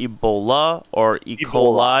talking about Ebola or E.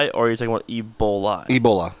 coli, or are you talking about Ebola?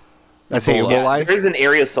 Ebola. I say Ebola. Yeah, there's an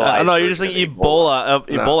aerosol. No, you're just saying Ebola.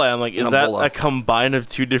 Ebola. I'm like, is that Ebola. A combine of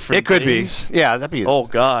two different? It could things? be. Yeah, that'd be. Oh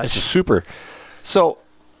gosh, it's just super. So,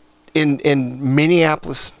 in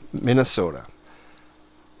Minneapolis, Minnesota,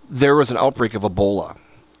 there was an outbreak of Ebola,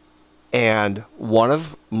 and one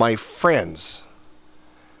of my friends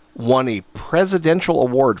won a presidential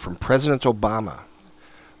award from President Obama.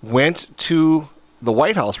 Went to the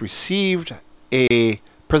White House, received a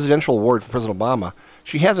presidential award from President Obama.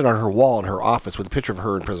 She has it on her wall in her office with a picture of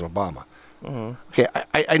her and President Obama. Okay,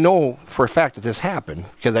 I know for a fact that this happened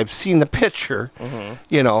because I've seen the picture.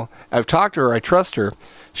 You know, I've talked to her. I trust her.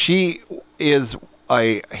 She is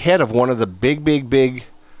a head of one of the big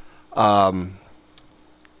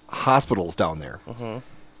hospitals down there.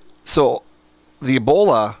 So the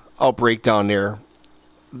Ebola outbreak down there,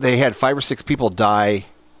 they had 5 or 6 people die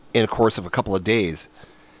in a course of a couple of days.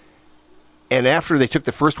 And after they took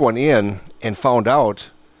the first one in and found out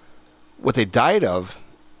what they died of,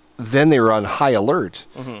 then they were on high alert.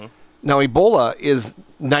 Now, Ebola is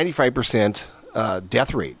 95%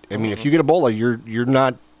 death rate. I mean, if you get Ebola, you're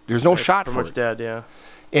not. There's no shot for it. Dead, yeah.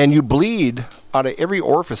 And you bleed out of every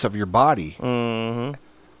orifice of your body.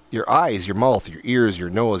 Your eyes, your mouth, your ears, your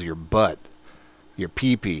nose, your butt, your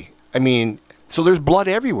pee-pee. I mean, so there's blood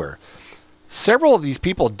everywhere. Several of these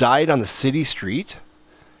people died on the city street.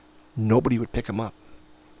 Nobody would pick them up.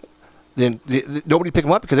 Then nobody pick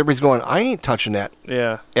them up because everybody's going, I ain't touching that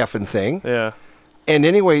effing thing. Yeah. And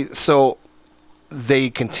anyway, so they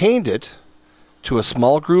contained it to a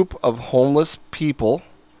small group of homeless people,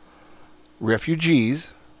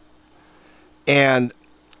 refugees, and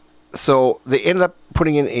so they ended up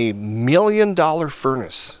putting in $1 million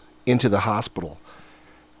furnace into the hospital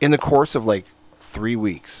in the course of like 3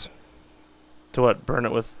 weeks. To what? Burn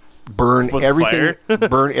it with everything. fire?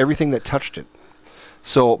 Burn everything that touched it.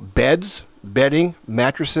 So beds, bedding,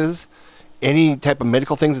 mattresses, any type of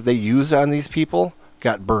medical things that they used on these people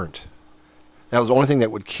got burnt. That was the only thing that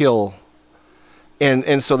would kill.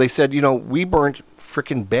 And so they said, you know, we burnt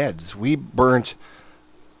frickin' beds. We burnt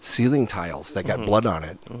ceiling tiles that got blood on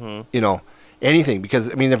it. You know, anything.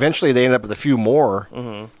 Because, I mean, eventually they ended up with a few more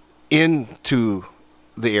into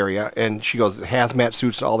the area. And she goes, hazmat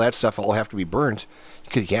suits and all that stuff all have to be burnt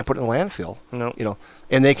because you can't put it in the landfill. No. You know,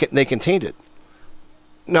 and they contained it.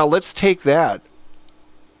 Now, let's take that.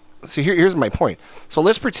 So here's my point. So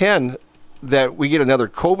let's pretend that we get another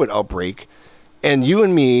COVID outbreak, and you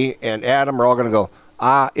and me and Adam are all going to go,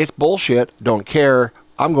 it's bullshit, don't care,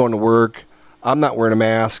 I'm going to work, I'm not wearing a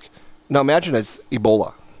mask. Now imagine it's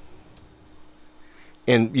Ebola.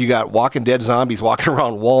 And you got walking dead zombies walking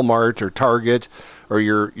around Walmart or Target or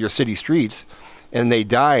your city streets, and they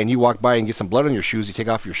die, and you walk by and get some blood on your shoes, you take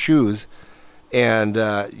off your shoes, and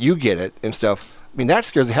you get it and stuff. I mean, that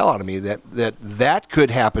scares the hell out of me that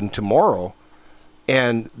could happen tomorrow,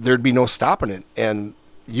 and there'd be no stopping it. And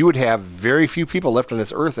you would have very few people left on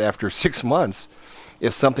this earth after 6 months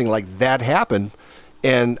if something like that happened.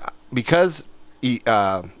 And because the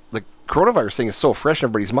coronavirus thing is so fresh in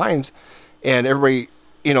everybody's minds, and everybody,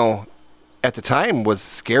 you know, at the time was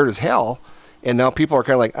scared as hell, and now people are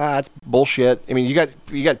kind of like, it's bullshit. I mean,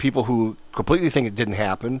 you got people who completely think it didn't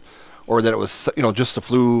happen, or that it was, you know, just the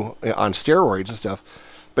flu on steroids and stuff.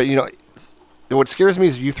 But, you know, what scares me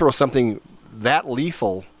is you throw something that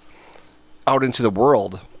lethal out into the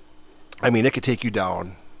world, I mean, it could take you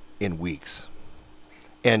down in weeks.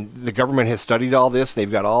 And the government has studied all this.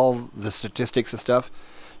 They've got all the statistics and stuff,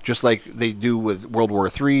 just like they do with World War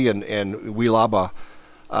III, and we lob a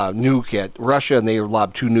nuke at Russia, and they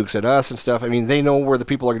lob 2 nukes at us and stuff. I mean, they know where the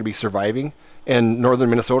people are going to be surviving, and northern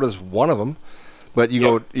Minnesota is one of them. But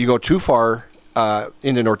you go too far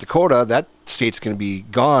into North Dakota, that state's going to be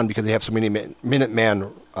gone because they have so many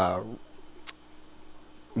Minuteman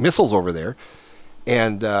missiles over there.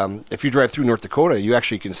 And if you drive through North Dakota, you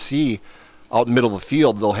actually can see out in the middle of the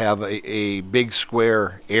field, they'll have a big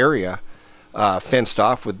square area fenced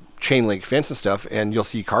off with chain link fence and stuff, and you'll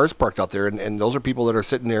see cars parked out there, and those are people that are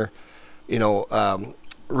sitting there, you know,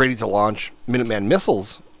 ready to launch Minuteman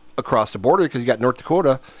missiles across the border, because you got North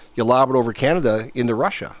Dakota, you lob it over Canada into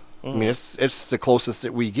Russia. I mean, it's the closest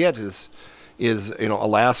that we get is you know,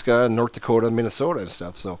 Alaska, North Dakota, Minnesota and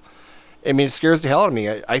stuff. So, I mean, it scares the hell out of me.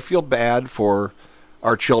 I feel bad for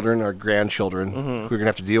our children, our grandchildren, who are going to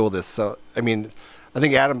have to deal with this. So, I mean, I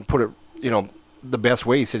think Adam put it, you know, the best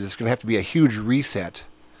way. He said it's going to have to be a huge reset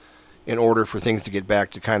in order for things to get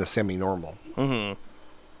back to kind of semi-normal.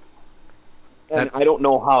 And I don't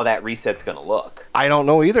know how that reset's going to look. I don't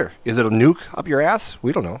know either. Is it a nuke up your ass?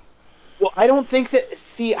 We don't know. Well, I don't think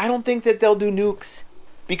that they'll do nukes,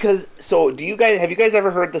 because, so have you guys ever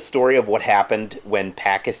heard the story of what happened when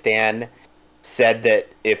Pakistan said that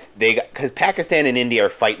because Pakistan and India are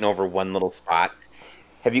fighting over one little spot.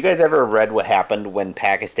 Have you guys ever read what happened when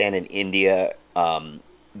Pakistan and India,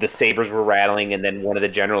 the sabers were rattling, and then one of the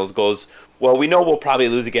generals goes, well, we know we'll probably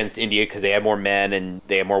lose against India because they have more men and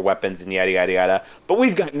they have more weapons and yada, yada, yada. But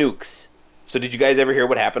we've got nukes. So did you guys ever hear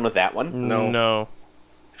what happened with that one? No.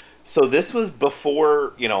 So this was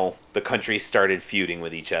before, you know, the countries started feuding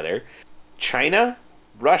with each other. China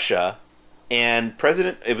Russia, and in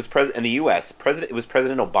the U.S. It was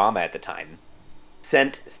President Obama at the time,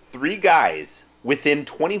 sent 3 guys within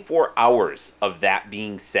 24 hours of that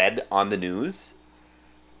being said on the news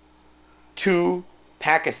to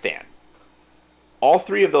Pakistan. All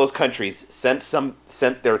 3 of those countries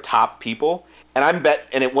sent their top people, and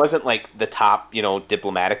it wasn't like the top,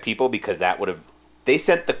 diplomatic people, because they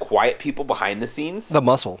sent the quiet people behind the scenes, The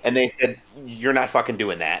muscle. and they said, "You're not fucking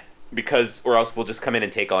doing that, or else we'll just come in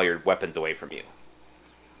and take all your weapons away from you."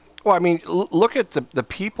 Well, I mean, look at the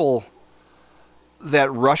people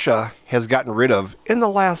that Russia has gotten rid of in the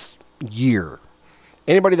last year.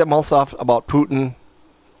 Anybody that mouths off about Putin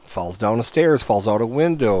falls down the stairs, falls out a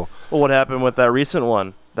window. Well, what happened with that recent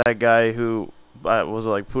one? That guy who was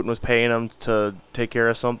like Putin was paying him to take care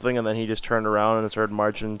of something, and then he just turned around and started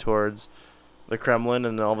marching towards the Kremlin,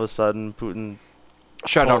 and all of a sudden Putin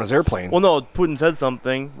shot down his airplane. Well, no, Putin said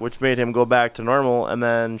something which made him go back to normal, and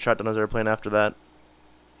then shot down his airplane after that.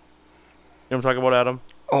 You know what I'm talking about, Adam?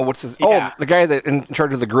 Oh, what's his? Yeah. Oh, the guy that in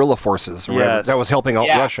charge of the guerrilla forces, or whatever, Yes. that was helping out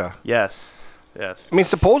Russia. Yes. I mean,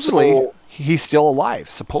 supposedly he's still alive.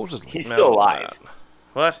 Supposedly He's still alive.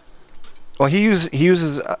 What? Well, he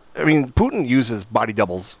uses. I mean, Putin uses body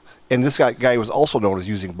doubles, and this guy was also known as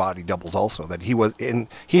using body doubles. Also, that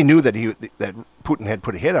he knew that that Putin had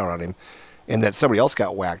put a hit out on him, and that somebody else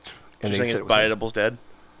got whacked. And You're they saying said his it was body him. double's dead?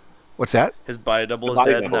 What's that? His body double The is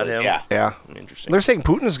body dead, double not is, him? yeah. Yeah. Interesting. They're saying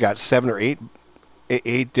Putin has got 7 or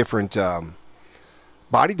 8 different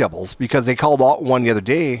body doubles, because they called out one the other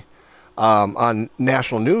day on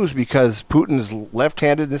national news because Putin's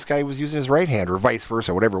left-handed and this guy was using his right hand, or vice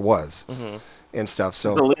versa, whatever it was, and stuff.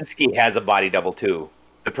 So Zelensky has a body double too.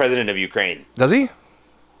 The president of Ukraine. does he?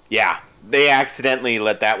 Yeah, they accidentally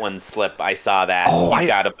let that one slip. I saw that. Oh, He's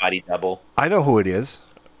got a body double. I know who it is.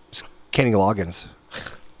 It's Kenny Loggins.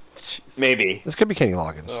 Maybe. This could be Kenny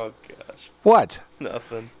Loggins. Oh, gosh. What?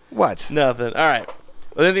 Nothing. What? Nothing. All right.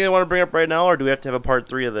 Anything I want to bring up right now, or do we have to have a part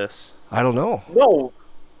 3 of this? I don't know. No,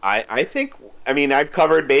 I think. I mean, I've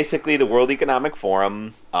covered basically the World Economic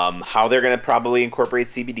Forum, how they're going to probably incorporate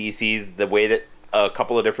CBDCs, the way that a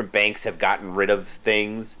couple of different banks have gotten rid of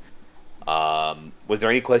things. Was there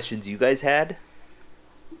any questions you guys had?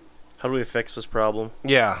 How do we fix this problem?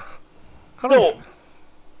 Yeah. So,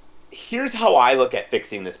 here's how I look at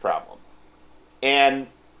fixing this problem. And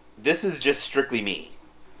this is just strictly me.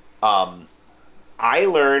 I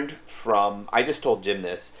learned I just told Jim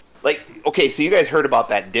this. Like, okay, so you guys heard about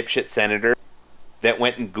that dipshit senator that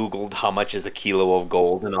went and Googled how much is a kilo of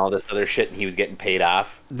gold and all this other shit, and he was getting paid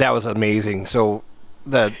off? That was amazing. So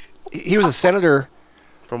he was a senator.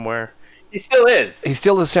 From where? He still is. He's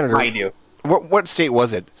still a senator. Mind you. What state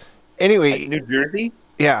was it? Anyway, New Jersey?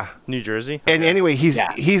 yeah. New Jersey? And anyway, he's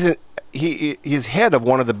head of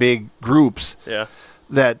one of the big groups Yeah.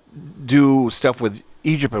 that do stuff with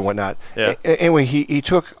Egypt and whatnot. Yeah. Anyway, he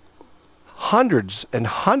took hundreds and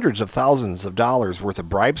hundreds of thousands of dollars worth of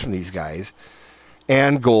bribes from these guys,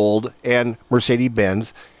 and gold, and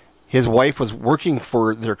Mercedes-Benz. His wife was working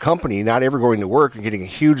for their company, not ever going to work, and getting a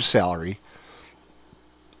huge salary.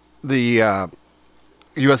 The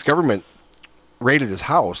U.S. government raided his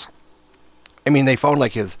house. I mean, they found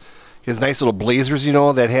like his nice little blazers,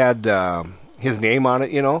 that had his name on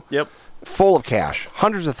it, Yep. full of cash,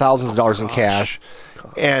 hundreds of thousands of dollars in cash.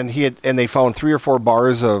 And they found 3 or 4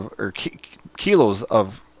 bars kilos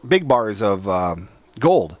of big bars of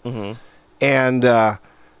gold. Mm-hmm. And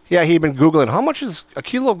he'd been Googling how much is a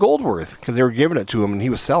kilo of gold worth, because they were giving it to him and he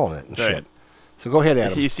was selling it and Right. shit. So go ahead,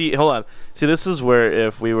 Adam. You see, hold on. See, this is where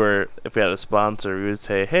if we had a sponsor, we would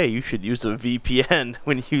say, hey, you should use a VPN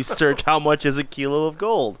when you search how much is a kilo of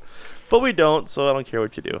gold. But we don't, so I don't care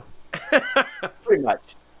what you do. Pretty much.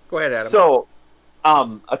 Go ahead, Adam. So,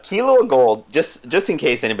 a kilo of gold, just in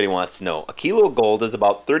case anybody wants to know, a kilo of gold is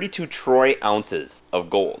about 32 troy ounces of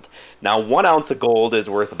gold. Now, 1 ounce of gold is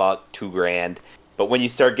worth about $2,000, but when you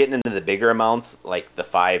start getting into the bigger amounts, like the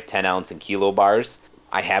 5, 10 ounce and kilo bars,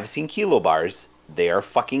 I have seen kilo bars. They are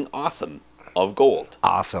fucking awesome of gold.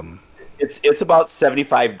 Awesome. It's about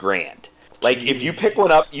 $75,000. Like, if you pick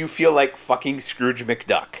one up, you feel like fucking Scrooge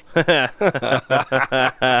McDuck.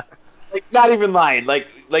 Like, not even lying. Like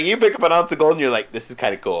you pick up an ounce of gold and you're like, this is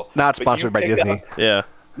kind of cool. Not But you sponsored by pick Disney. up- Yeah.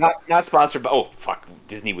 Not sponsored by. Oh fuck,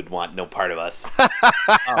 Disney would want no part of us.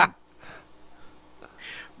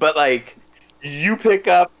 But like, you pick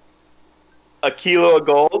up a kilo of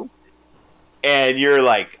gold, and you're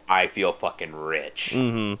like, I feel fucking rich.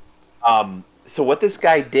 Mm-hmm. So what this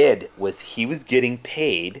guy did was he was getting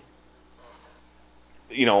paid.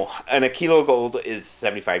 And a kilo of gold is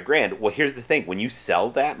 $75,000. Well, here's the thing: when you sell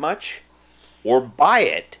that much, or buy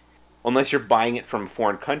it, unless you're buying it from a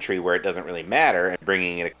foreign country where it doesn't really matter and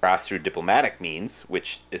bringing it across through diplomatic means,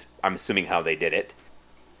 which is, I'm assuming, how they did it,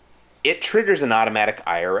 it triggers an automatic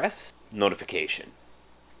IRS notification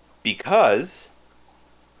because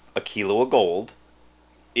a kilo of gold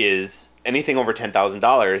is anything over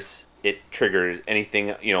 $10,000. It triggers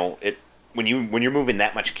anything, when you're moving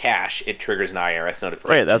that much cash, it triggers an IRS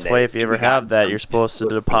notification. Right, that's why if you ever have that, you're supposed to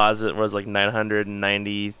deposit was like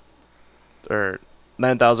 $990 or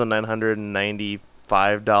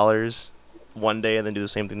 $9,995 one day, and then do the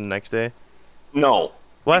same thing the next day. No,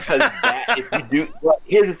 what? Because if you do, well,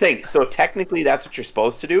 here's the thing. So technically, that's what you're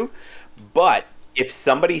supposed to do. But if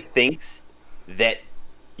somebody thinks that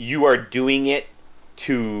you are doing it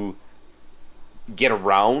to get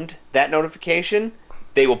around that notification,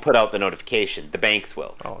 they will put out the notification. The banks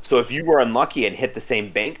will. So if you were unlucky and hit the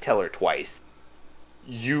same bank teller twice,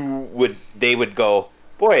 they would go,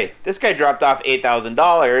 boy, this guy dropped off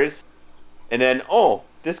 $8,000, and then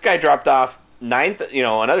this guy dropped off another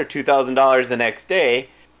 $2,000 the next day.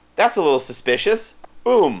 That's a little suspicious.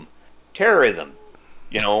 Boom, terrorism,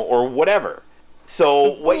 or whatever.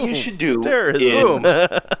 So what you should do terrorism.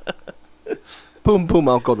 Boom, boom,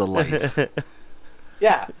 out go the lights.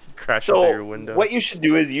 Yeah. Crash through your window. What you should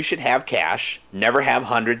do is you should have cash. Never have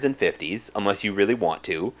hundreds and fifties unless you really want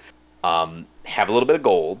to. Have a little bit of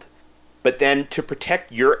gold. But then to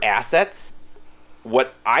protect your assets,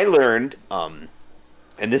 what I learned, and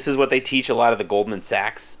this is what they teach a lot of the Goldman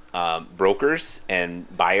Sachs brokers and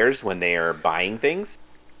buyers when they are buying things,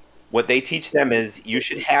 what they teach them is you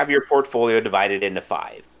should have your portfolio divided into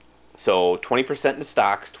 5. So 20% into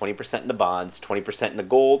stocks, 20% into bonds, 20% into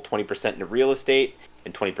gold, 20% into real estate,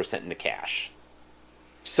 and 20% into cash.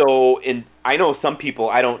 So I know some people,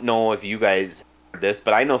 I don't know if you guys heard this,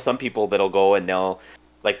 but I know some people that'll go and they'll,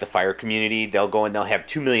 like the fire community, they'll go and they'll have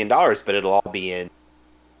 $2 million, but it'll all be in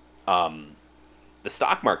the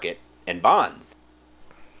stock market and bonds.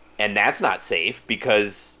 And that's not safe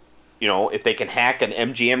because, if they can hack an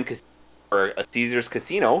MGM casino or a Caesars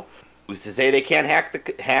casino, who's to say they can't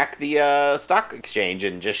hack the stock exchange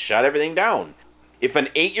and just shut everything down? If an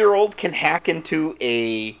 8-year-old can hack into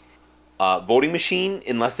a voting machine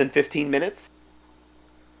in less than 15 minutes,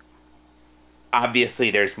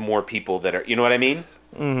 obviously there's more people that are, you know what I mean?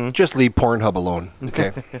 Mm-hmm. Just leave Pornhub alone,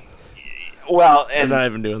 okay? Well, they're not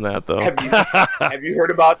even doing that though. Have you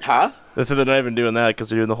heard about? They said they're not even doing that because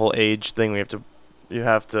they're doing the whole age thing. You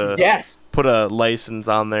have to yes, put a license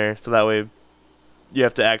on there, so that way you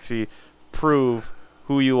have to actually prove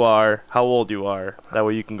who you are, how old you are. That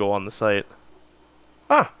way you can go on the site.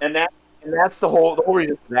 And that's the whole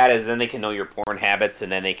reason for that is then they can know your porn habits,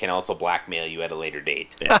 and then they can also blackmail you at a later date.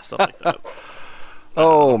 Yeah, something like that.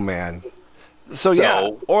 Oh man. So yeah,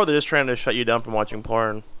 or they're just trying to shut you down from watching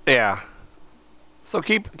porn. Yeah. So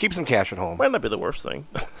keep some cash at home. Might not be the worst thing.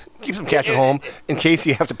 Keep some cash at home in case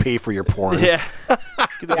you have to pay for your porn. Yeah.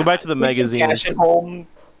 Go back to the magazines. Keep some cash at home.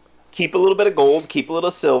 Keep a little bit of gold. Keep a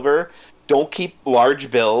little silver. Don't keep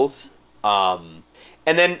large bills. And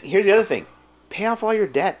then here's the other thing: pay off all your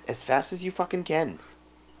debt as fast as you fucking can.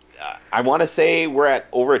 I want to say we're at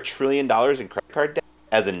over $1 trillion in credit card debt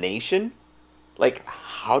as a nation. Like,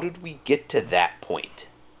 how did we get to that point?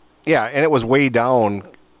 Yeah, and it was way down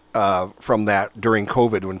from that during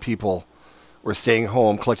COVID when people were staying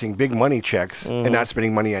home, collecting big money checks and not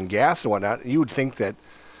spending money on gas and whatnot. You would think that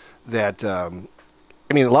a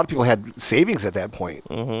lot of people had savings at that point.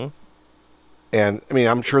 Mm-hmm. And,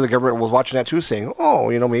 I'm sure the government was watching that too, saying,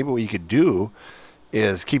 maybe what you could do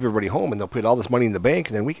is keep everybody home and they'll put all this money in the bank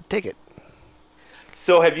and then we could take it.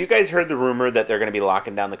 So have you guys heard the rumor that they're going to be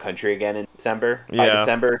locking down the country again in December? Yeah. By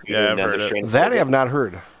December? Yeah, I've heard it. That I have not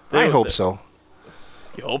heard. I hope so.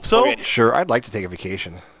 You hope so? Okay. Sure, I'd like to take a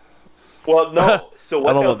vacation. Well, no. So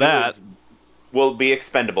what they'll do that. is will be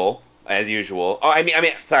expendable as usual. Oh,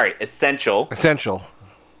 sorry, essential. Essential.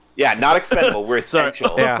 Yeah, not expendable. We're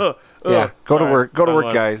essential. Yeah. Yeah. Go to work. Go to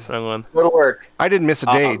work, guys. Go to work. I didn't miss a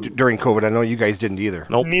day during COVID. I know you guys didn't either.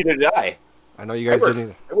 Nope. Neither did I. I know you guys didn't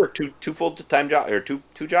either. I worked two full-time jobs or two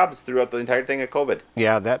jobs throughout the entire thing of COVID.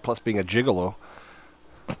 Yeah, that plus being a gigolo.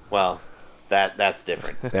 Well, that's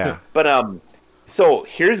different. Yeah. But so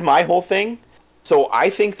here's my whole thing. So I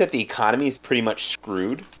think that the economy is pretty much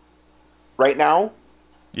screwed right now.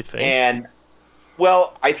 You think? And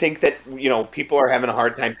well, I think that people are having a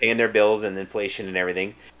hard time paying their bills and inflation and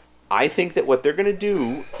everything. I think that what they're going to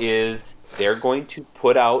do is they're going to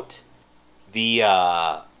put out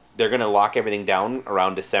they're going to lock everything down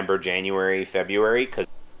around December, January, February because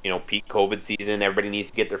peak COVID season. Everybody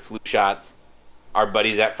needs to get their flu shots. Our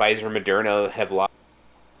buddies at Pfizer and Moderna have lost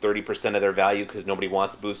 30% of their value because nobody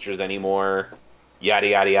wants boosters anymore. yada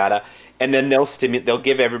yada yada, and then they'll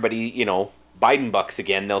give everybody, Biden bucks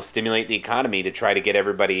again. They'll stimulate the economy to try to get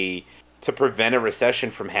everybody to prevent a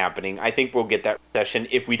recession from happening. I think we'll get that recession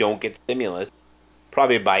if we don't get stimulus,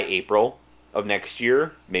 probably by April of next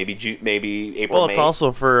year, maybe maybe April. Well, May.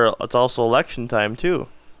 it's also election time too.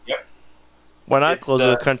 Yep. Why not close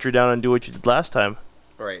the country down and do what you did last time?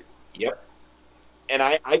 Right. Yep. And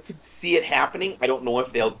I could see it happening. I don't know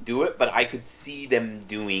if they'll do it, but I could see them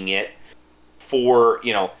doing it for,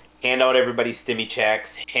 hand out everybody stimmy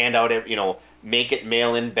checks, hand out, make it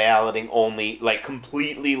mail-in balloting only, like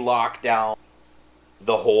completely lock down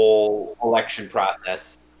the whole election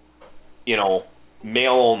process,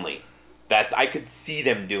 mail only. I could see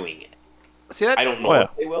them doing it. See that? I don't know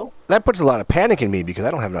if they will. That puts a lot of panic in me because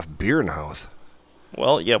I don't have enough beer in the house.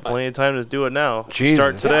 Well, yeah, plenty of time to do it now. Jesus.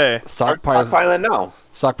 Start today. Stockpile now.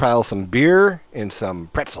 Stockpile some beer and some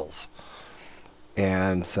pretzels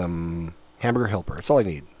and some hamburger helper. That's all I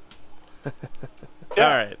need. All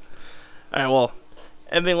right. Well,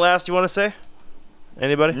 anything last you want to say?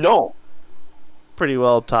 Anybody? No. Pretty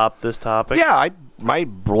well topped this topic. Yeah, my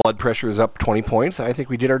blood pressure is up 20 points. I think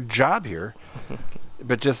we did our job here.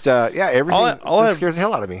 But just, everything scares the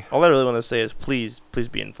hell out of me. All I really want to say is please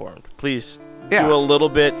be informed. Please do a little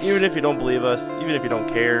bit, even if you don't believe us, even if you don't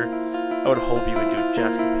care. I would hope you would do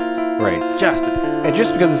just a bit. Right. Just a bit. And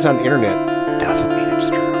just because it's on the internet doesn't mean it's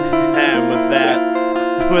true. And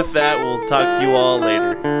with that, we'll talk to you all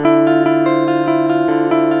later.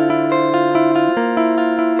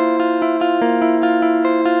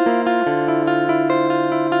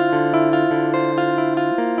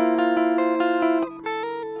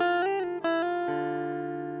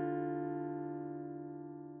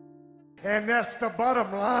 And that's the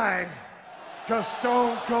bottom line, because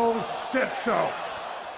Stone Cold said so.